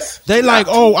the test. They like,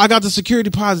 oh, I got the security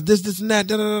deposit, this and that,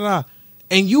 da da da da.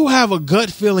 And you have a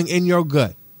gut feeling in your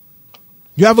gut.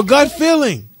 You have a gut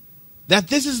feeling that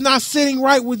this is not sitting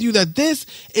right with you, that this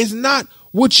is not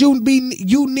what you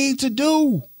need to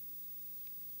do.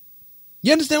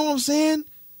 You understand what I'm saying?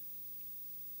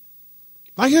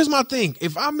 Like, here's my thing.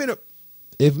 I've been a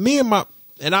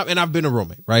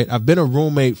roommate, right? I've been a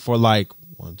roommate for like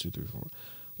 1, 2, 3,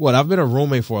 4. I've been a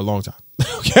roommate for a long time.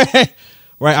 Okay?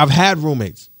 Right? I've had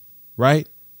roommates, right?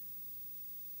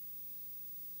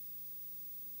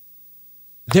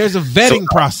 There's a vetting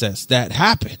process that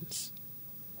happens.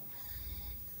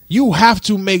 You have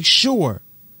to make sure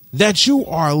that you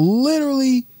are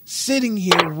literally sitting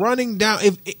here running down.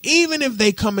 Even if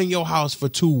they come in your house for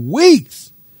 2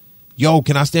 weeks, yo,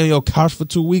 can I stay on your couch for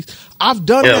 2 weeks? I've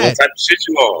done that. What type of shit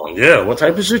you on? Yeah, what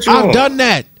type of shit you on? I've done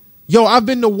that. Yo, I've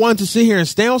been the one to sit here and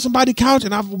stay on somebody's couch,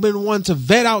 and I've been the one to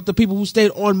vet out the people who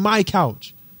stayed on my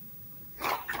couch.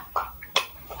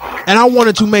 And I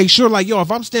wanted to make sure, like, yo,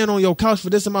 if I'm staying on your couch for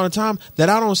this amount of time, that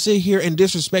I don't sit here and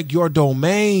disrespect your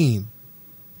domain.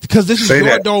 Because this is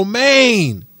your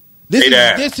domain.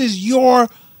 This is your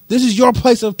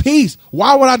place of peace.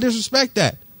 Why would I disrespect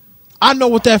that? I know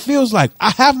what that feels like. I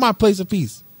have my place of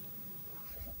peace.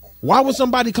 Why would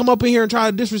somebody come up in here and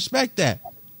try to disrespect that?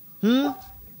 And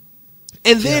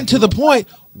then to the point,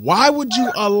 why would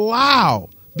you allow?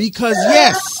 Because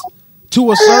yes,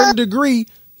 to a certain degree,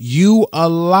 you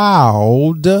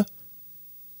allowed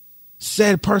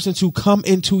said person to come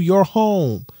into your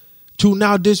home to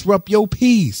now disrupt your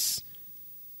peace.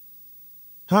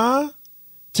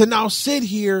 To now sit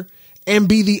here and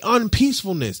be the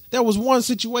unpeacefulness. There was one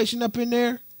situation up in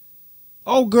there.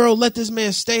 Oh, girl, let this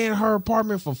man stay in her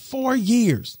apartment for 4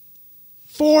 years.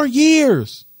 4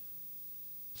 years.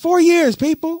 4 years,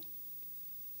 people.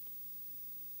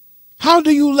 How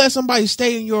do you let somebody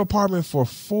stay in your apartment for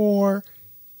 4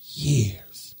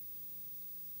 years?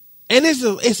 And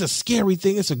it's a scary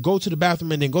thing. It's a go to the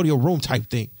bathroom and then go to your room type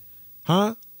thing.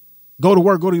 Go to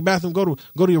work, go to your bathroom, go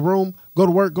to your room, go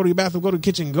to work, go to your bathroom, go to the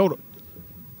kitchen,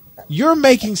 You're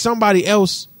making somebody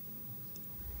else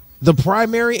the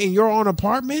primary in your own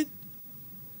apartment?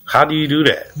 How do you do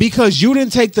that? Because you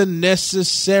didn't take the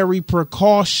necessary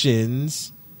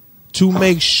precautions to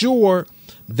make sure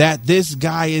that this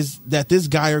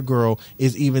guy or girl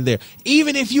is even there.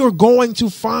 Even if you're going to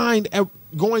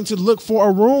look for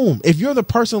a room, if you're the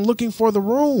person looking for the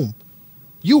room,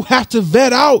 you have to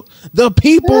vet out the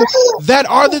people that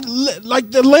are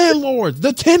the landlords,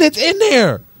 the tenants in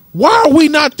there. Why are we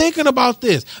not thinking about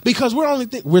this? Because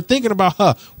we're thinking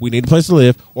about, we need a place to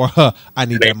live, or I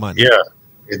need that money. Yeah,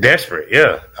 it's desperate.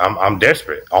 Yeah, I'm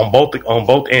desperate on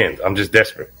both ends. I'm just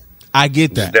desperate. I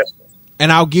get that,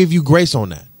 and I'll give you grace on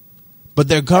that. But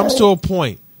there comes to a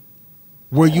point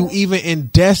where you even in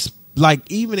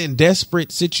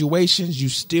desperate situations, you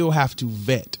still have to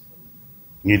vet.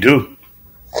 You do,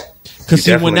 because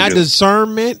see, when that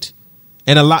discernment.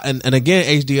 And again,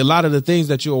 HD, a lot of the things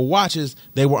that you'll watch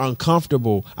they were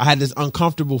uncomfortable. I had this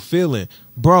uncomfortable feeling.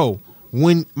 Bro,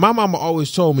 when my mama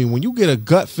always told me, when you get a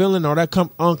gut feeling or that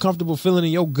uncomfortable feeling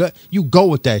in your gut, you go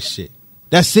with that shit.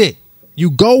 That's it. You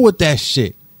go with that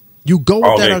shit. You go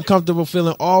with that uncomfortable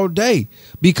feeling all day.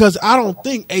 Because I don't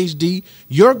think, HD,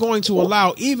 you're going to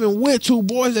allow, even with 2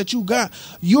 boys that you got,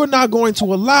 you're not going to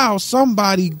allow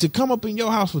somebody to come up in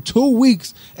your house for 2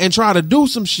 weeks and try to do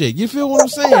some shit. You feel what I'm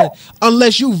saying?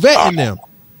 Unless you vetting them.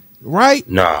 Right?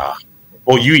 Nah.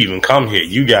 Or you even come here.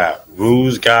 You got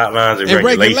rules, guidelines, and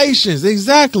regulations.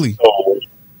 Exactly.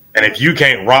 And if you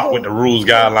can't rock with the rules,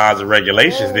 guidelines, and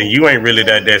regulations, then you ain't really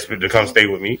that desperate to come stay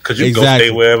with me, because you can go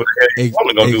stay wherever you want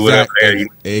to go do whatever.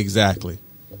 Exactly.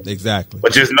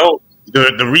 But just know,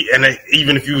 and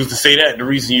even if you was to say that, the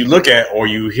reason you look at or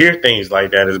you hear things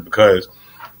like that is because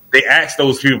they ask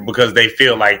those people because they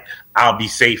feel like, I'll be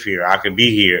safe here, I can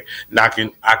be here, and I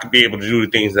can be able to do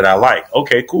the things that I like.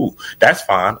 Okay, cool. That's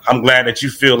fine. I'm glad that you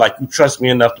feel like you trust me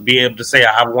enough to be able to say,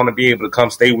 I want to be able to come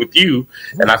stay with you,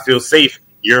 and I feel safe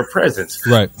your presence.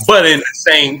 Right. But in the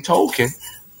same token,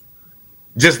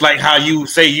 just like how you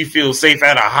say you feel safe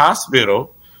at a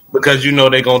hospital because you know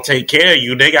they're going to take care of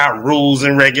you, they got rules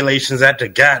and regulations at the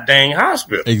goddamn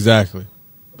hospital. Exactly.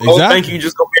 Don't think you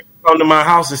just go come to my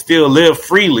house and still live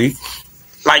freely.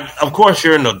 Like, of course,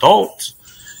 you're an adult.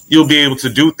 You'll be able to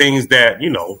do things that,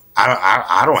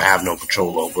 I don't have no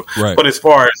control over. Right. But as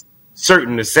far as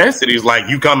certain necessities, like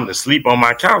you coming to sleep on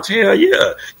my couch, hell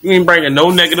yeah. You ain't bringing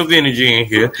no negative energy in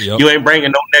here. Yep. You ain't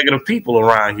bringing no negative people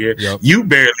around here. Yep. You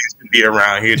barely used to be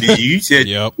around here, did you? You said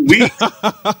yep. 2 weeks.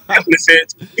 Definitely said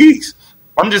 2 weeks.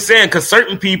 I'm just saying, because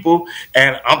certain people,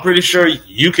 and I'm pretty sure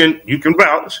you can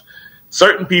vouch,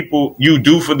 certain people you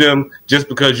do for them just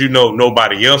because you know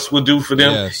nobody else will do for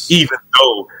them, yes. even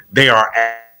though they are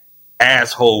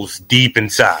assholes deep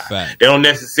inside. Fact. They don't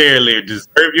necessarily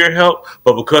deserve your help,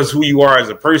 but because who you are as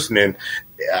a person and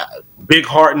big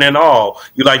heart and all,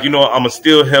 you're like, I'm gonna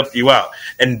still help you out.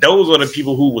 And those are the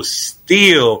people who will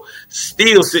still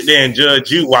sit there and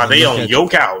judge you while they on your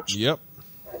couch. Yep.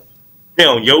 They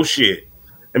on your shit.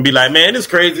 And be like, man, it's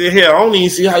crazy as hell. I don't even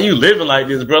see how you living like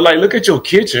this, bro. Like, look at your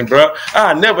kitchen, bro.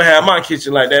 I never had my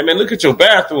kitchen like that, man. Look at your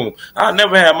bathroom. I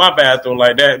never had my bathroom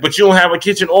like that. But you don't have a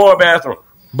kitchen or a bathroom.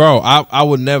 Bro, I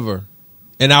would never.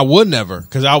 And I would never,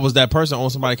 because I was that person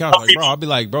on somebody's couch. Like, bro, I'll be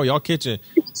like, bro, y'all kitchen.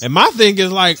 And my thing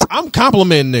is, like, I'm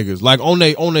complimenting niggas, like, on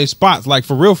they spots, like,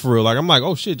 for real. Like, I'm like,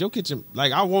 oh, shit, your kitchen.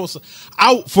 Like,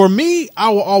 for me, I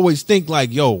will always think,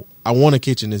 like, yo, I want a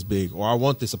kitchen this big, or I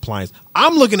want this appliance.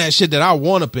 I'm looking at shit that I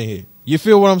want up in here. You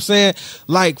feel what I'm saying?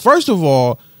 Like, first of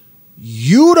all,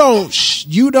 you don't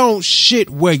shit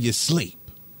where you sleep.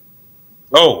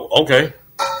 Oh, okay.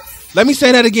 Let me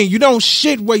say that again. You don't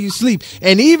shit where you sleep.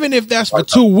 And even if that's for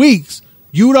 2 weeks,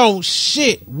 you don't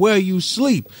shit where you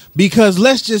sleep. Because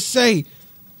let's just say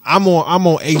I'm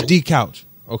on HD couch,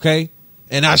 okay?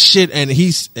 And I shit, and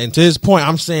to his point,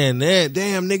 I'm saying,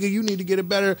 damn, nigga, you need to get a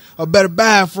better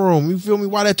bathroom. You feel me?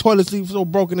 Why that toilet seat so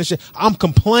broken and shit? I'm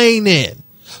complaining.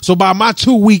 So by my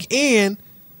 2 week in,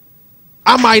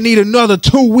 I might need another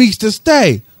 2 weeks to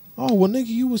stay. Oh, well, nigga,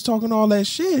 you was talking all that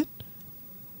shit.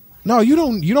 No, you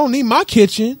don't need my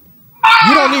kitchen.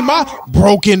 You don't need my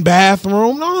broken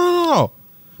bathroom. No.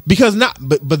 Because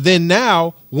but then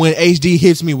now when HD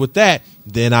hits me with that,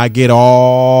 then I get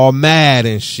all mad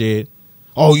and shit.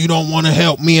 Oh, you don't want to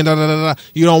help me and da da da da.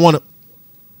 You don't want to.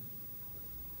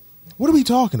 What are we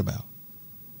talking about?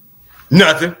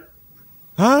 Nothing.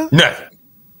 Huh? Nothing.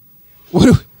 What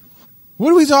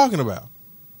are we talking about?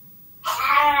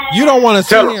 You don't want to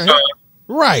sit here.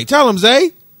 Right. Tell him,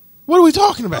 Zay. What are we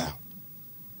talking about?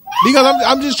 Because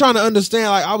I'm just trying to understand.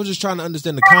 Like, I was just trying to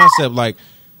understand the concept. Like,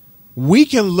 we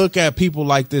can look at people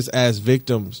like this as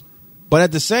victims, but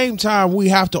at the same time, we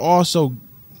have to also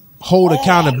hold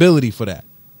accountability for that.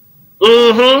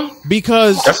 Mm-hmm.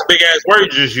 Because that's a big ass word you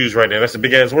just used right there. That's a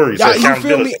big ass word. You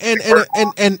feel me?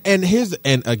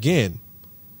 And again,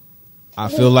 I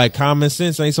feel like common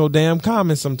sense ain't so damn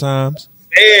common sometimes.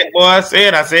 I say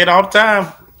it all the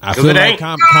time. I feel like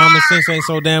common sense ain't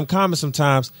so damn common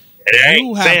sometimes.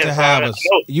 You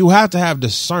have to have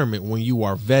discernment when you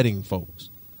are vetting folks.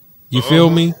 You feel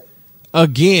me?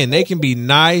 Again, they can be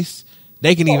nice.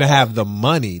 They can even have the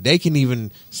money. They can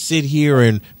even sit here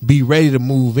and be ready to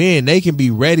move in. They can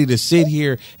be ready to sit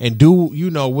here and do,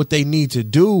 what they need to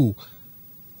do.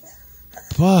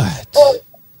 But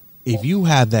if you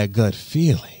have that gut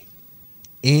feeling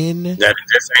that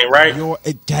it just ain't right,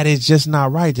 that is just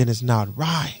not right, then it's not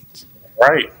right.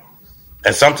 Right.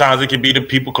 And sometimes it can be the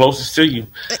people closest to you.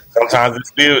 Sometimes it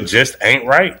still just ain't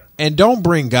right. And don't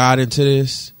bring God into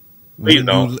this.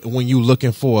 When you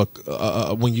looking for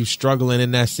when you struggling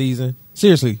in that season,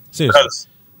 seriously,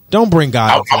 don't bring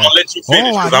God. I'm gonna let you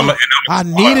finish.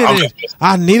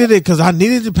 I needed it because I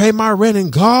needed to pay my rent.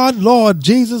 And God, Lord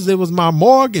Jesus, it was my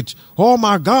mortgage. Oh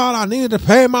my God, I needed to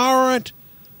pay my rent.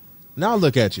 Now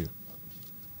look at you.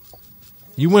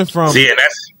 You went from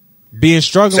being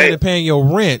struggling and paying your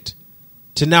rent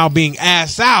to now being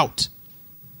ass out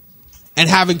and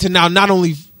having to now not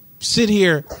only sit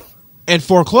here and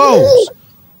foreclose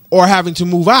or having to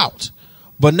move out,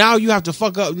 but now you have to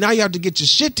fuck up. Now you have to get your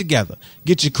shit together,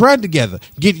 get your credit together,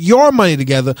 get your money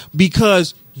together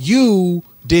because you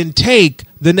didn't take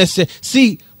the necessary.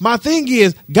 See, my thing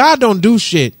is God don't do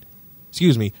shit.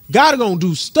 Excuse me. God gonna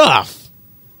do stuff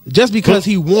just because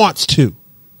he wants to.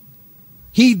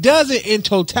 He does it in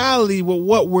totality with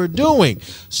what we're doing.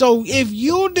 So if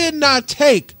you did not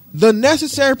take the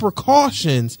necessary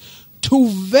precautions to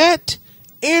vet,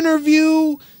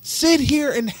 interview, sit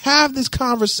here and have this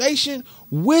conversation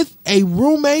with a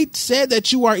roommate, said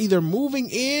that you are either moving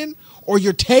in or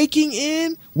you're taking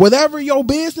in, whatever your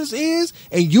business is,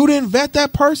 and you didn't vet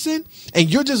that person, and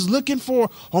you're just looking for,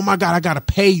 oh my God, I got to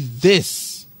pay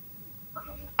this.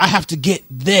 I have to get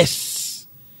this.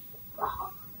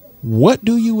 What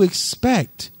do you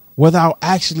expect without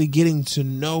actually getting to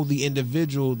know the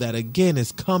individual that, again,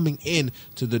 is coming in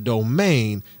to the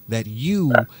domain that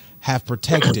you have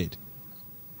protected,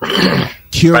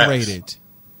 curated?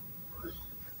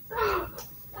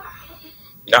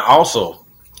 Now, also,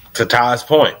 to Ty's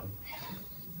point,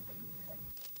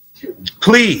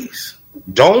 please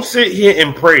don't sit here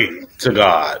and pray to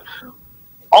God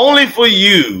only for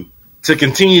you to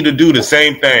continue to do the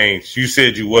same things you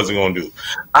said you wasn't going to do.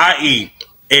 I.e.,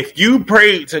 if you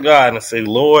prayed to God and say,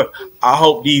 Lord, I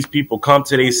hope these people come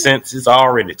to their senses. I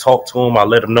already talked to them. I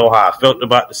let them know how I felt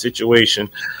about the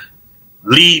situation.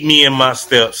 Lead me in my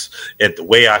steps at the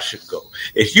way I should go.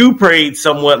 If you prayed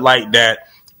somewhat like that,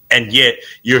 and yet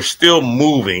you're still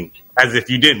moving as if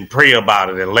you didn't pray about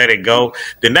it and let it go,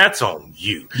 then that's on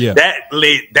you. Yeah.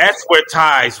 That's where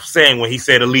Ty's saying when he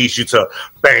said it leads you to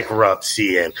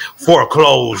bankruptcy and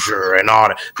foreclosure and all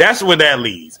that. That's where that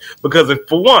leads. Because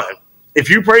if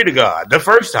you pray to God the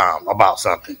first time about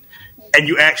something and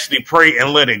you actually pray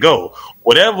and let it go,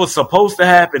 whatever's supposed to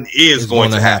happen is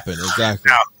going to happen. Exactly.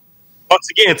 Now, once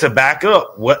again, to back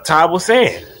up what Ty was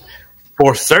saying,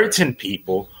 for certain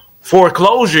people,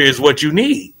 foreclosure is what you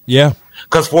need. Yeah.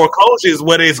 Because foreclosure is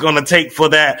what it's going to take for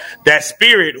that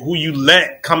spirit who you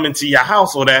let come into your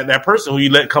house, or that person who you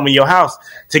let come in your house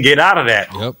to get out of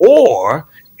that. Yep. Or,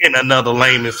 in another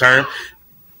layman's term,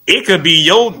 it could be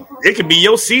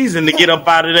your season to get up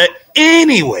out of that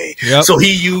anyway. Yep. So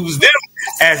he used them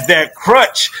as that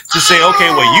crutch to say, okay,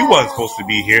 well, you wasn't supposed to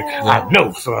be here. I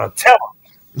know, son. Tell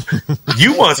him.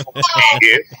 You wasn't supposed to be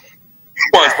here. You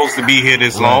wasn't supposed to be here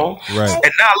this long. Right.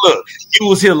 And now look, you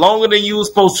was here longer than you was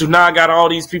supposed to. Now I got all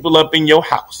these people up in your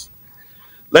house.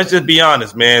 Let's just be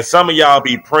honest, man. Some of y'all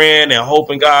be praying and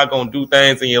hoping God gonna do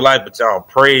things in your life, but y'all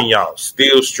praying, y'all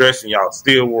still stressing, y'all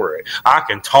still worried. I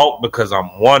can talk because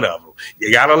I'm one of them.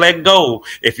 You gotta let go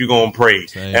if you're gonna pray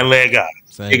and let God.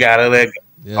 You gotta let go.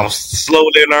 Yeah. I'm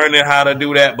slowly learning how to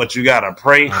do that, but you gotta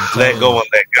pray, let go, and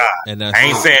let God. And I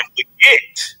ain't saying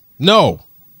forget. No.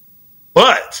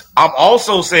 But I'm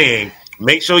also saying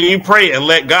make sure you pray and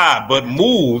let God, but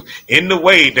move in the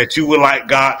way that you would like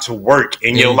God to work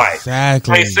in your life.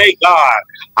 Exactly. Say, God,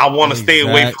 I want to stay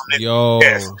away from this.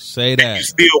 BS. Say that. You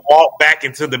still walk back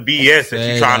into the BS that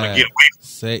you're trying to get away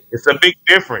from. It's a big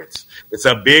difference. It's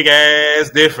a big ass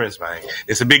difference, man.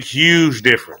 It's a big, huge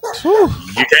difference. Whew.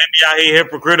 You can't be out here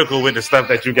hypocritical with the stuff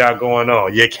that you got going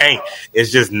on. You can't.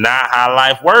 It's just not how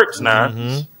life works now.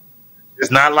 Mm-hmm. It's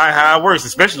not like how it works,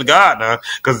 especially God now.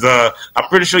 Because I'm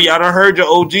pretty sure y'all done heard your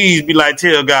OGs be like,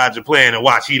 tell God you're playing and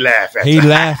watch, he laugh at you. He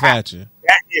laugh at you.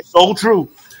 That is so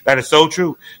true. That is so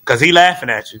true. Because he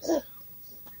laughing at you.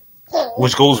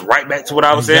 Which goes right back to what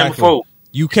I was saying before.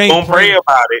 You can't don't pray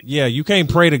about it. Yeah, you can't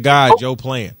pray to God you're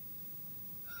playing.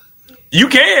 You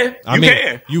can.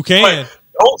 You can. But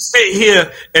don't sit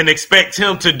here and expect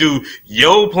him to do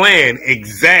your plan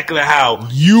exactly how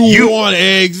you want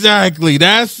it. Exactly.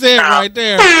 That's it right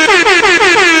there.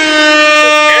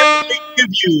 Give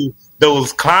you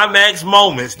those climax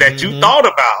moments that you thought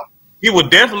about. He will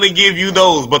definitely give you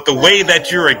those, but the way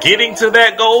that you're getting to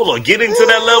that goal or getting to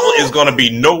that level is going to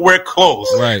be nowhere close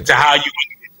to how you.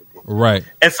 Right.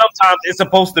 And sometimes it's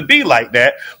supposed to be like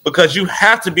that because you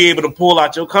have to be able to pull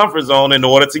out your comfort zone in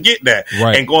order to get that.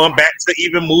 Right. And going back to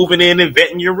even moving in and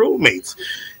vetting your roommates.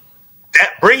 That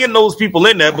bringing those people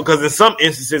in there, because in some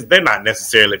instances they're not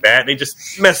necessarily bad. They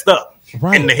just messed up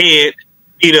in the head,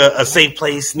 need a safe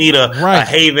place, need a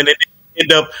haven, and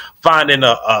end up finding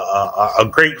a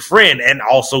great friend and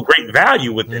also great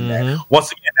value within that.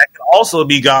 Once again, that can also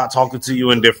be God talking to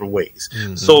you in different ways.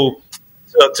 So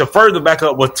to further back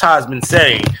up what Todd's been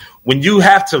saying, when you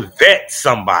have to vet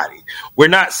somebody, we're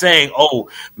not saying, oh,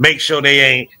 make sure they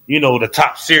ain't, the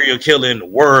top serial killer in the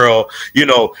world,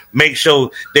 make sure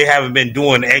they haven't been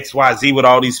doing XYZ with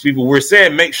all these people. We're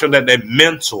saying make sure that their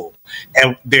mental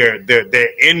and their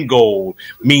end goal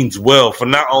means well for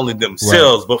not only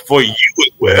themselves, but for you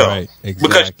as well. Right.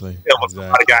 Exactly. Because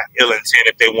somebody got ill intent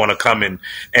if they want to come in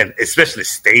and especially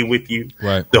stay with you.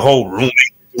 Right. The whole roommate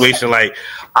situation, like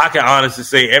I can honestly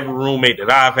say every roommate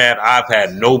that I've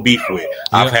had no beef with.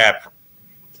 I've had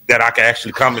that I can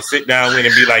actually come and sit down with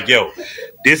and be like, yo,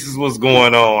 this is what's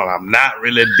going on. I'm not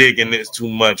really digging this too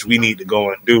much. We need to go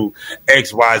and do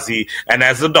X, Y, Z. And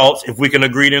as adults, if we can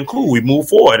agree, then cool, we move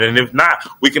forward. And if not,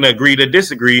 we can agree to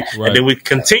disagree, and then we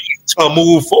continue to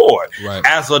move forward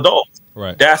as adults.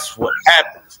 Right. That's what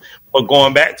happens. But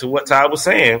going back to what Ty was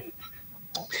saying,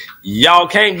 y'all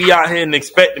can't be out here and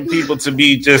expecting people to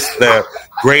be just the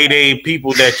grade A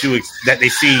people that they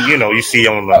see, you see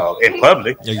on in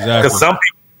public. Exactly. Because some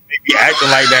people may be acting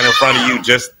like that in front of you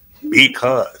just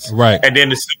because. Right. And then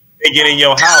they get in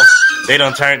your house, they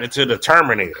done turn into the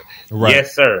Terminator. Right.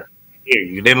 Yes, sir.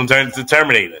 They done turn into the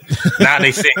Terminator. Now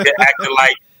they sit there acting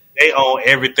like they own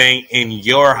everything in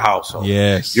your household.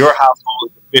 Yes. Your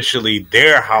household is officially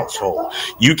their household.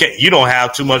 You don't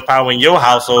have too much power in your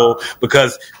household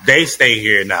because they stay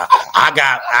here now. I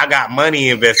got money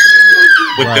invested in it.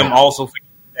 With them also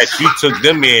that you took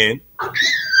them in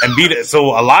and beat it.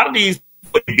 So a lot of these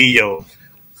would be your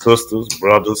sisters,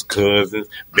 brothers, cousins,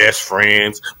 best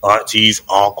friends, aunties,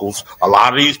 uncles. A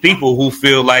lot of these people who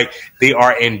feel like they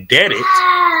are indebted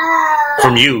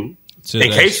from you.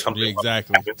 In case something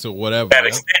happens, to whatever that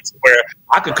extent where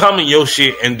I could come in your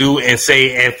shit and do and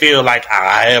say and feel like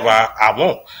I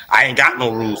won't. I ain't got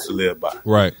no rules to live by.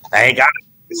 Right. I ain't got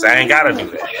to do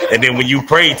that. And then when you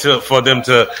pray for them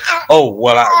to,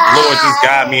 Lord, just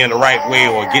guide me in the right way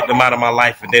or get them out of my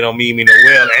life and they don't mean me no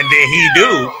well, and then he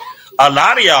do. A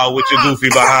lot of y'all with your goofy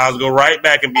behinds go right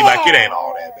back and be like, it ain't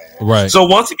all that bad. Right. So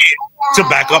once again, to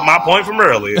back up my point from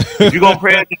earlier, if you're gonna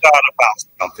pray to God about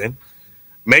something,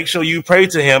 make sure you pray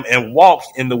to him and walk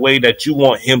in the way that you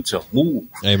want him to move.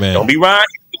 Amen. Don't be riding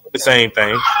doing the same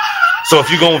thing. So if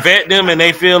you're going to vet them and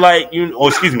they feel like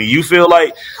you feel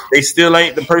like they still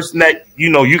ain't the person that,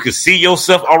 you can see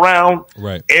yourself around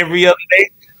every other day,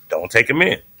 don't take them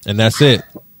in. And that's it.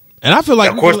 And I feel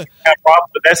like, of course, we have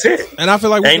problems, but that's it. And I feel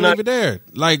like we can leave it there.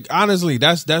 Like, honestly,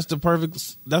 that's the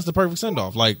perfect send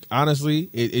off. Like, honestly,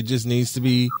 it just needs to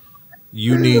be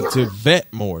you need to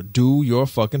vet more. Do your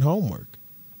fucking homework.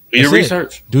 Do your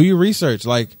research. Do your research.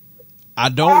 Like, I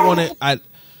don't want to. I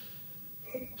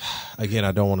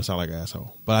don't want to sound like an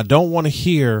asshole, but I don't want to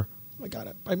hear, oh my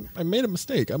God, I made a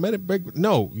mistake. I made it big.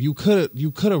 No, you could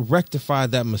have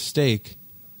rectified that mistake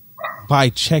by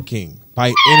checking,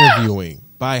 by interviewing,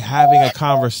 by having a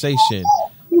conversation,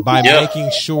 by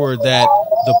making sure that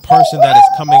the person that is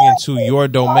coming into your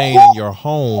domain and your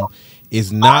home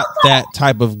is not that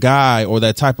type of guy or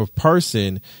that type of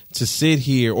person to sit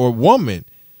here, or woman,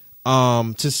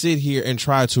 to sit here and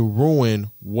try to ruin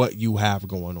what you have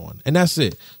going on. And that's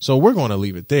it. So we're going to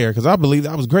leave it there because I believe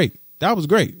that was great. That was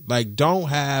great. Like, don't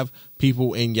have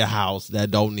people in your house that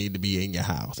don't need to be in your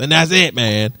house. And that's it,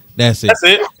 man. That's it. That's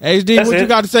it. HD, That's what it. you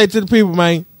got to say to the people,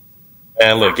 man?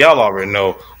 And look, y'all already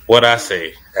know what I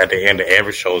say at the end of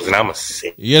every show, and I'm going to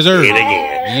say Yes, sir. it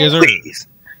again. Yes, sir. Please,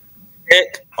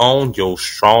 check on your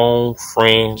strong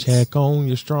friends. Check on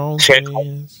your strong Check on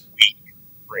friends. weak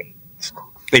friends.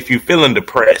 If you're feeling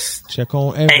depressed, Check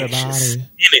on anxious, everybody.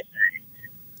 anything,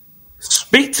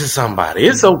 speak to somebody.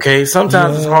 It's okay.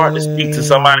 Sometimes it's hard to speak to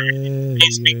somebody. You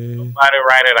can't speak to somebody,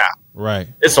 write it out. Right.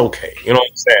 It's okay. You know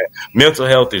what I'm saying? Mental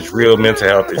health is real. Mental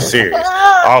health is serious.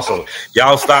 Also,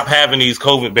 y'all stop having these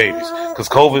COVID babies, because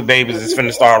COVID babies is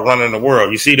finna start running the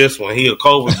world. You see this one? He a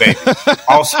COVID baby.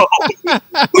 Also,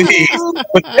 please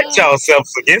protect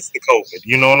yourselves against the COVID.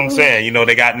 You know what I'm saying? You know,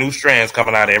 they got new strands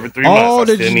coming out every 3 months. Oh,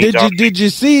 did you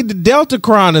see the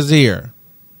Deltacron is here?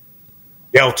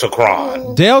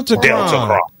 Deltacron.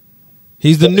 Deltacron.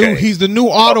 He's the new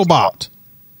Autobot.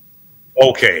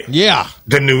 Okay. Yeah.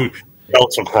 The new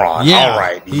Deltacron. Yeah. All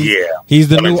right. He's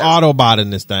the new Autobot in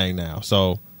this thing now.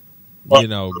 So, you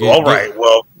know.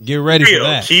 Well, get ready for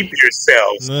that. Keep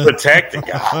yourselves protected,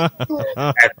 guys.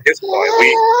 At this point,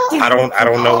 I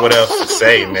don't know what else to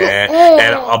say, man.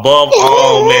 And above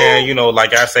all, man, you know,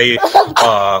 like I say,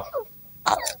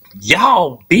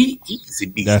 y'all be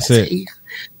easy. That's safe. it.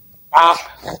 Stop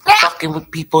fucking with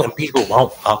people, and people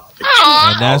won't fuck with you.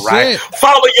 And that's it.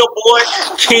 Follow your boy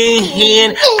King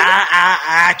Hen.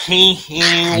 I King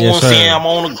Hen. You know what I'm saying? I'm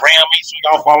on the gram. Make sure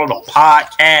y'all follow the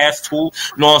podcast too.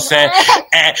 You know what I'm saying?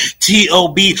 At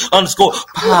TOB_podcast.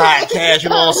 You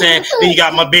know what I'm saying? Then you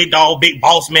got my big dog, big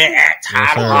boss man at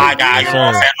Title High Guy. You know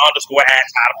what I'm saying? _ at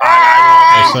Title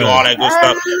High Guy. You know what I'm saying? Do all that good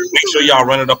stuff. Make sure y'all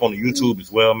run it up on the YouTube as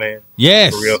well, man.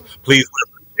 Yes. For real. Please.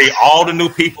 All the new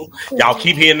people, y'all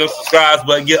keep hitting the subscribe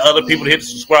button. Get other people to hit the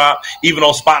subscribe. Even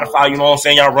on Spotify, you know what I'm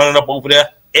saying? Y'all running up over there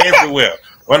everywhere.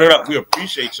 Run it up. We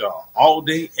appreciate y'all all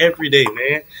day, every day,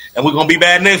 man. And we're gonna be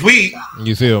back next week.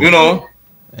 You feel me? You know,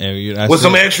 and with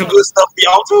some extra good stuff for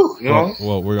y'all too. You know.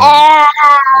 Well, we're gonna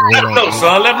let them know,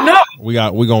 son. Let them know.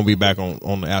 We're gonna be back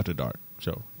on the After Dark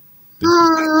show.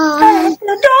 After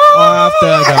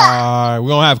Dark. We're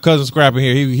gonna have Cousin Scrap in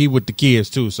here. He with the kids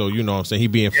too, so you know what I'm saying. He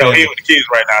being family. He with the kids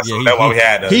right now, so that's why we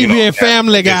had he being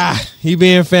family guy. He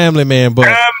being family man, but you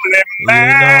know what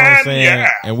I'm saying? Yeah.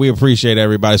 And we appreciate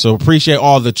everybody. So appreciate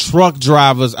all the truck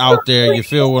drivers out there. You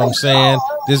feel what I'm saying?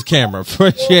 This camera.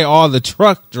 Appreciate all the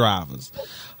truck drivers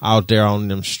out there on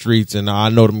them streets. And I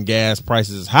know them gas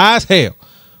prices is high as hell.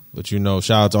 But, you know,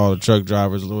 shout out to all the truck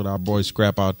drivers with our boy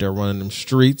Scrap out there running them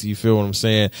streets. You feel what I'm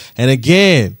saying? And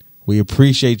again, we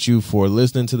appreciate you for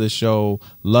listening to the show,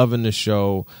 loving the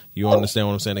show. You understand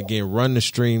what I'm saying? Again, run the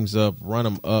streams up, run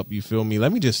them up. You feel me?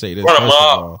 Let me just say this. Run them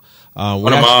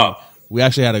up. We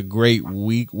actually had a great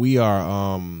week. We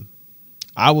are,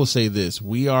 I will say this.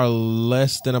 We are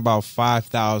less than about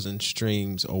 5,000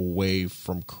 streams away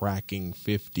from cracking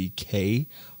 50K.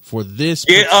 For this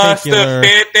Get particular, us to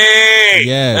 50.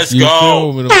 Yes, let's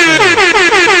go. So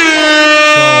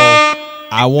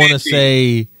I want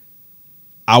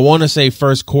to say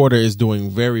first quarter is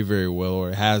doing very, very well, or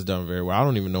it has done very well. I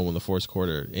don't even know when the first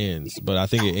quarter ends, but I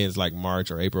think it ends like March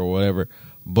or April or whatever.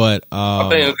 But I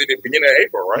think it's the beginning of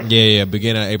April, right? Yeah,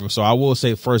 beginning of April. So I will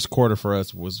say first quarter for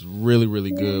us was really,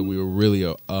 really good. We were really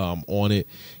on it.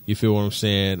 You feel what I'm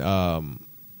saying?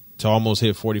 To almost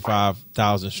hit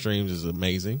 45,000 streams is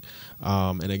amazing.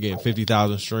 And again,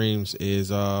 50,000 streams is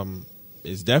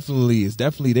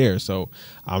definitely there. So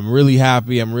I'm really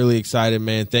happy. I'm really excited,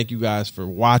 man. Thank you guys for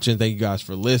watching. Thank you guys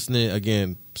for listening.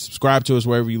 Again, subscribe to us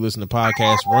wherever you listen to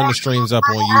podcasts. Run the streams up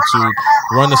on YouTube.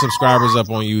 Run the subscribers up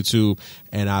on YouTube.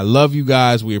 And I love you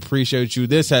guys. We appreciate you.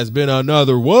 This has been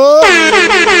another one.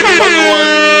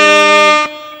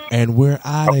 And we're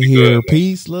out of here.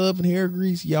 Peace, love, and hair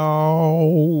grease,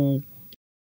 y'all.